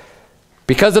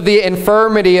 Because of the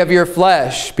infirmity of your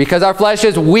flesh. Because our flesh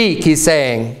is weak, he's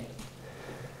saying.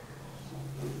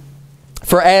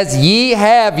 For as ye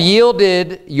have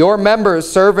yielded your members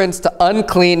servants to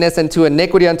uncleanness and to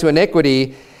iniquity unto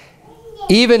iniquity,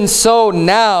 even so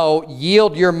now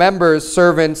yield your members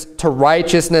servants to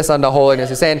righteousness unto holiness.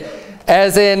 He's saying,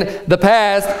 as in the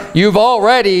past, you've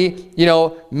already,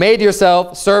 made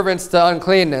yourself servants to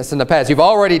uncleanness in the past. You've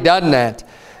already done that.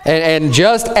 And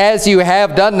just as you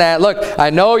have done that, look,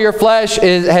 I know your flesh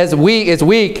is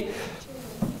weak,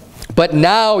 but But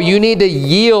now you need to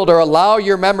yield or allow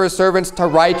your member servants to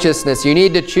righteousness. You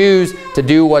need to choose to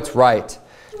do what's right.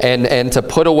 And to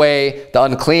put away the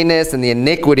uncleanness and the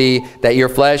iniquity that your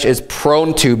flesh is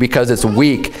prone to because it's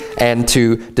weak, and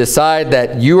to decide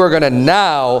that you are going to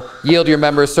now yield your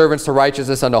members servants to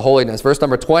righteousness unto holiness. Verse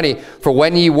number 20, for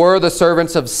when ye were the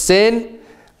servants of sin,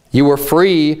 you were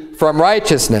free from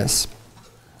righteousness.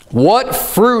 What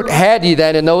fruit had ye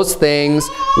then in those things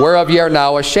whereof ye are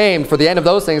now ashamed? For the end of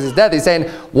those things is death. He's saying,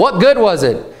 what good was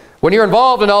it? When you're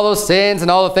involved in all those sins and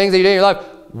all the things that you did in your life,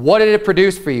 what did it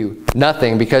produce for you?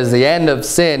 Nothing, because the end of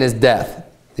sin is death.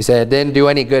 He said it didn't do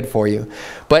any good for you.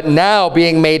 But now,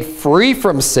 being made free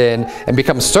from sin and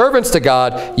become servants to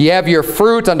God, ye have your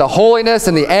fruit unto holiness,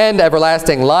 and the end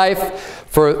everlasting life.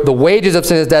 For the wages of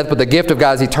sin is death, but the gift of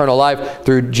God is eternal life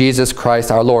through Jesus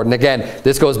Christ our Lord. And again,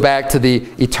 this goes back to the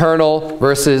eternal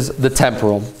versus the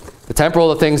temporal. The temporal,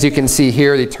 the things you can see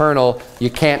here, the eternal you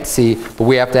can't see, but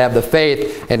we have to have the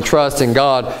faith and trust in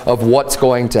God of what's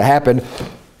going to happen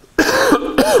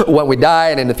when we die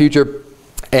and in the future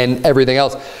and everything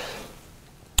else.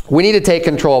 We need to take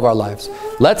control of our lives.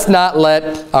 Let's not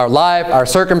let our life, our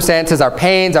circumstances, our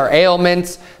pains, our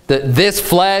ailments, this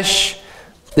flesh,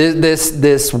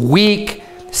 this weak,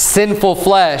 sinful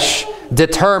flesh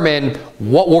determine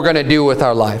what we're going to do with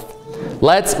our life.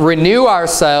 Let's renew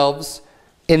ourselves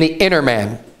in the inner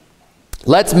man.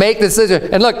 Let's make the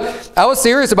decision. And look, I was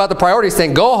serious about the priorities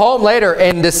thing. Go home later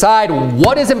and decide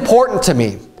what is important to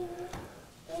me.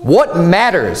 What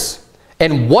matters?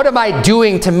 And what am I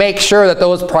doing to make sure that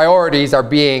those priorities are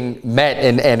being met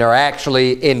and are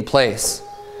actually in place?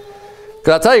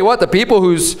 Because I'll tell you what, the people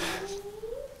who's,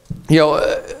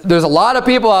 there's a lot of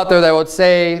people out there that would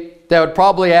say, that would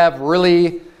probably have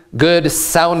really good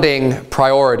sounding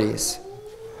priorities.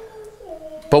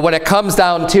 But when it comes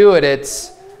down to it,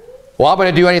 it's, well, I'm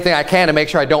going to do anything I can to make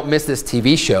sure I don't miss this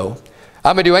TV show.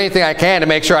 I'm going to do anything I can to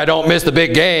make sure I don't miss the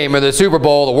big game or the Super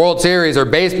Bowl, the World Series or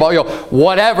baseball,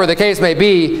 whatever the case may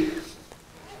be.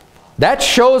 That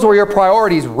shows where your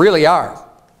priorities really are.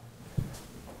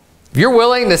 If you're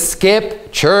willing to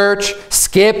skip church,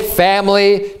 skip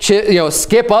family,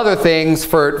 skip other things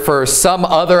for some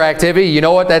other activity, you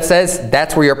know what that says?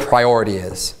 That's where your priority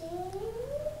is.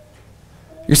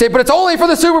 You say, but it's only for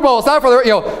the Super Bowl. It's not for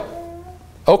the,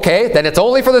 okay, then it's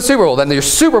only for the Super Bowl. Then your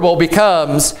Super Bowl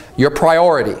becomes your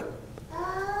priority.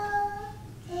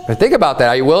 But think about that.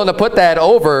 Are you willing to put that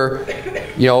over,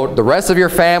 the rest of your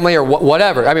family or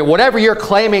whatever? I mean, whatever you're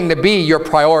claiming to be your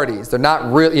priorities. They're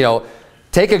not real,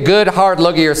 take a good hard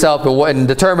look at yourself and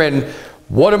determine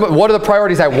what are the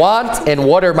priorities I want and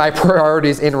what are my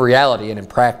priorities in reality and in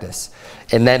practice.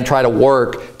 And then try to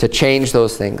work to change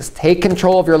those things. Take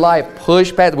control of your life.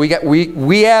 Push past.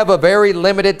 We have a very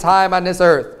limited time on this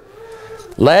earth.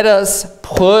 Let us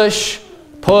push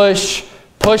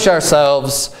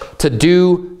ourselves to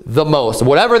do the most.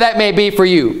 Whatever that may be for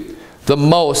you, the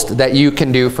most that you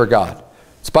can do for God.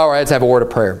 Let's bow our heads and have a word of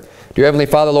prayer. Dear Heavenly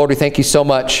Father, Lord, we thank you so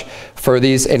much for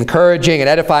these encouraging and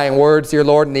edifying words, dear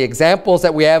Lord, and the examples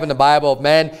that we have in the Bible of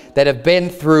men that have been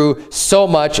through so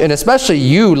much, and especially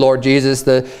you, Lord Jesus,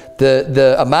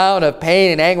 the amount of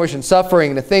pain and anguish and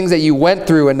suffering, the things that you went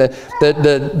through, and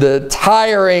the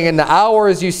tiring and the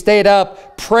hours you stayed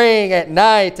up praying at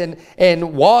night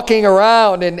and walking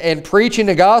around and preaching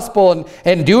the gospel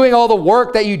and doing all the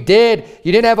work that you did.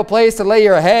 You didn't have a place to lay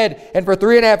your head, and for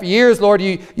 3.5 years, Lord,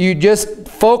 you just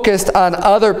focused on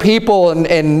other people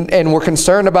and were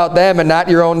concerned about them and not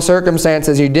your own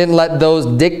circumstances. You didn't let those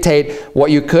dictate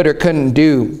what you could or couldn't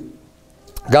do.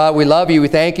 God, we love you. We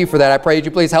thank you for that. I pray that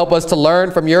you please help us to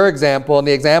learn from your example and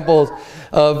the examples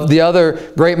of the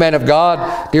other great men of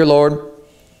God, dear Lord,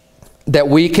 that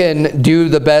we can do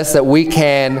the best that we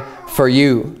can for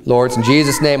you, Lord. In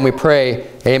Jesus' name we pray,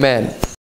 amen.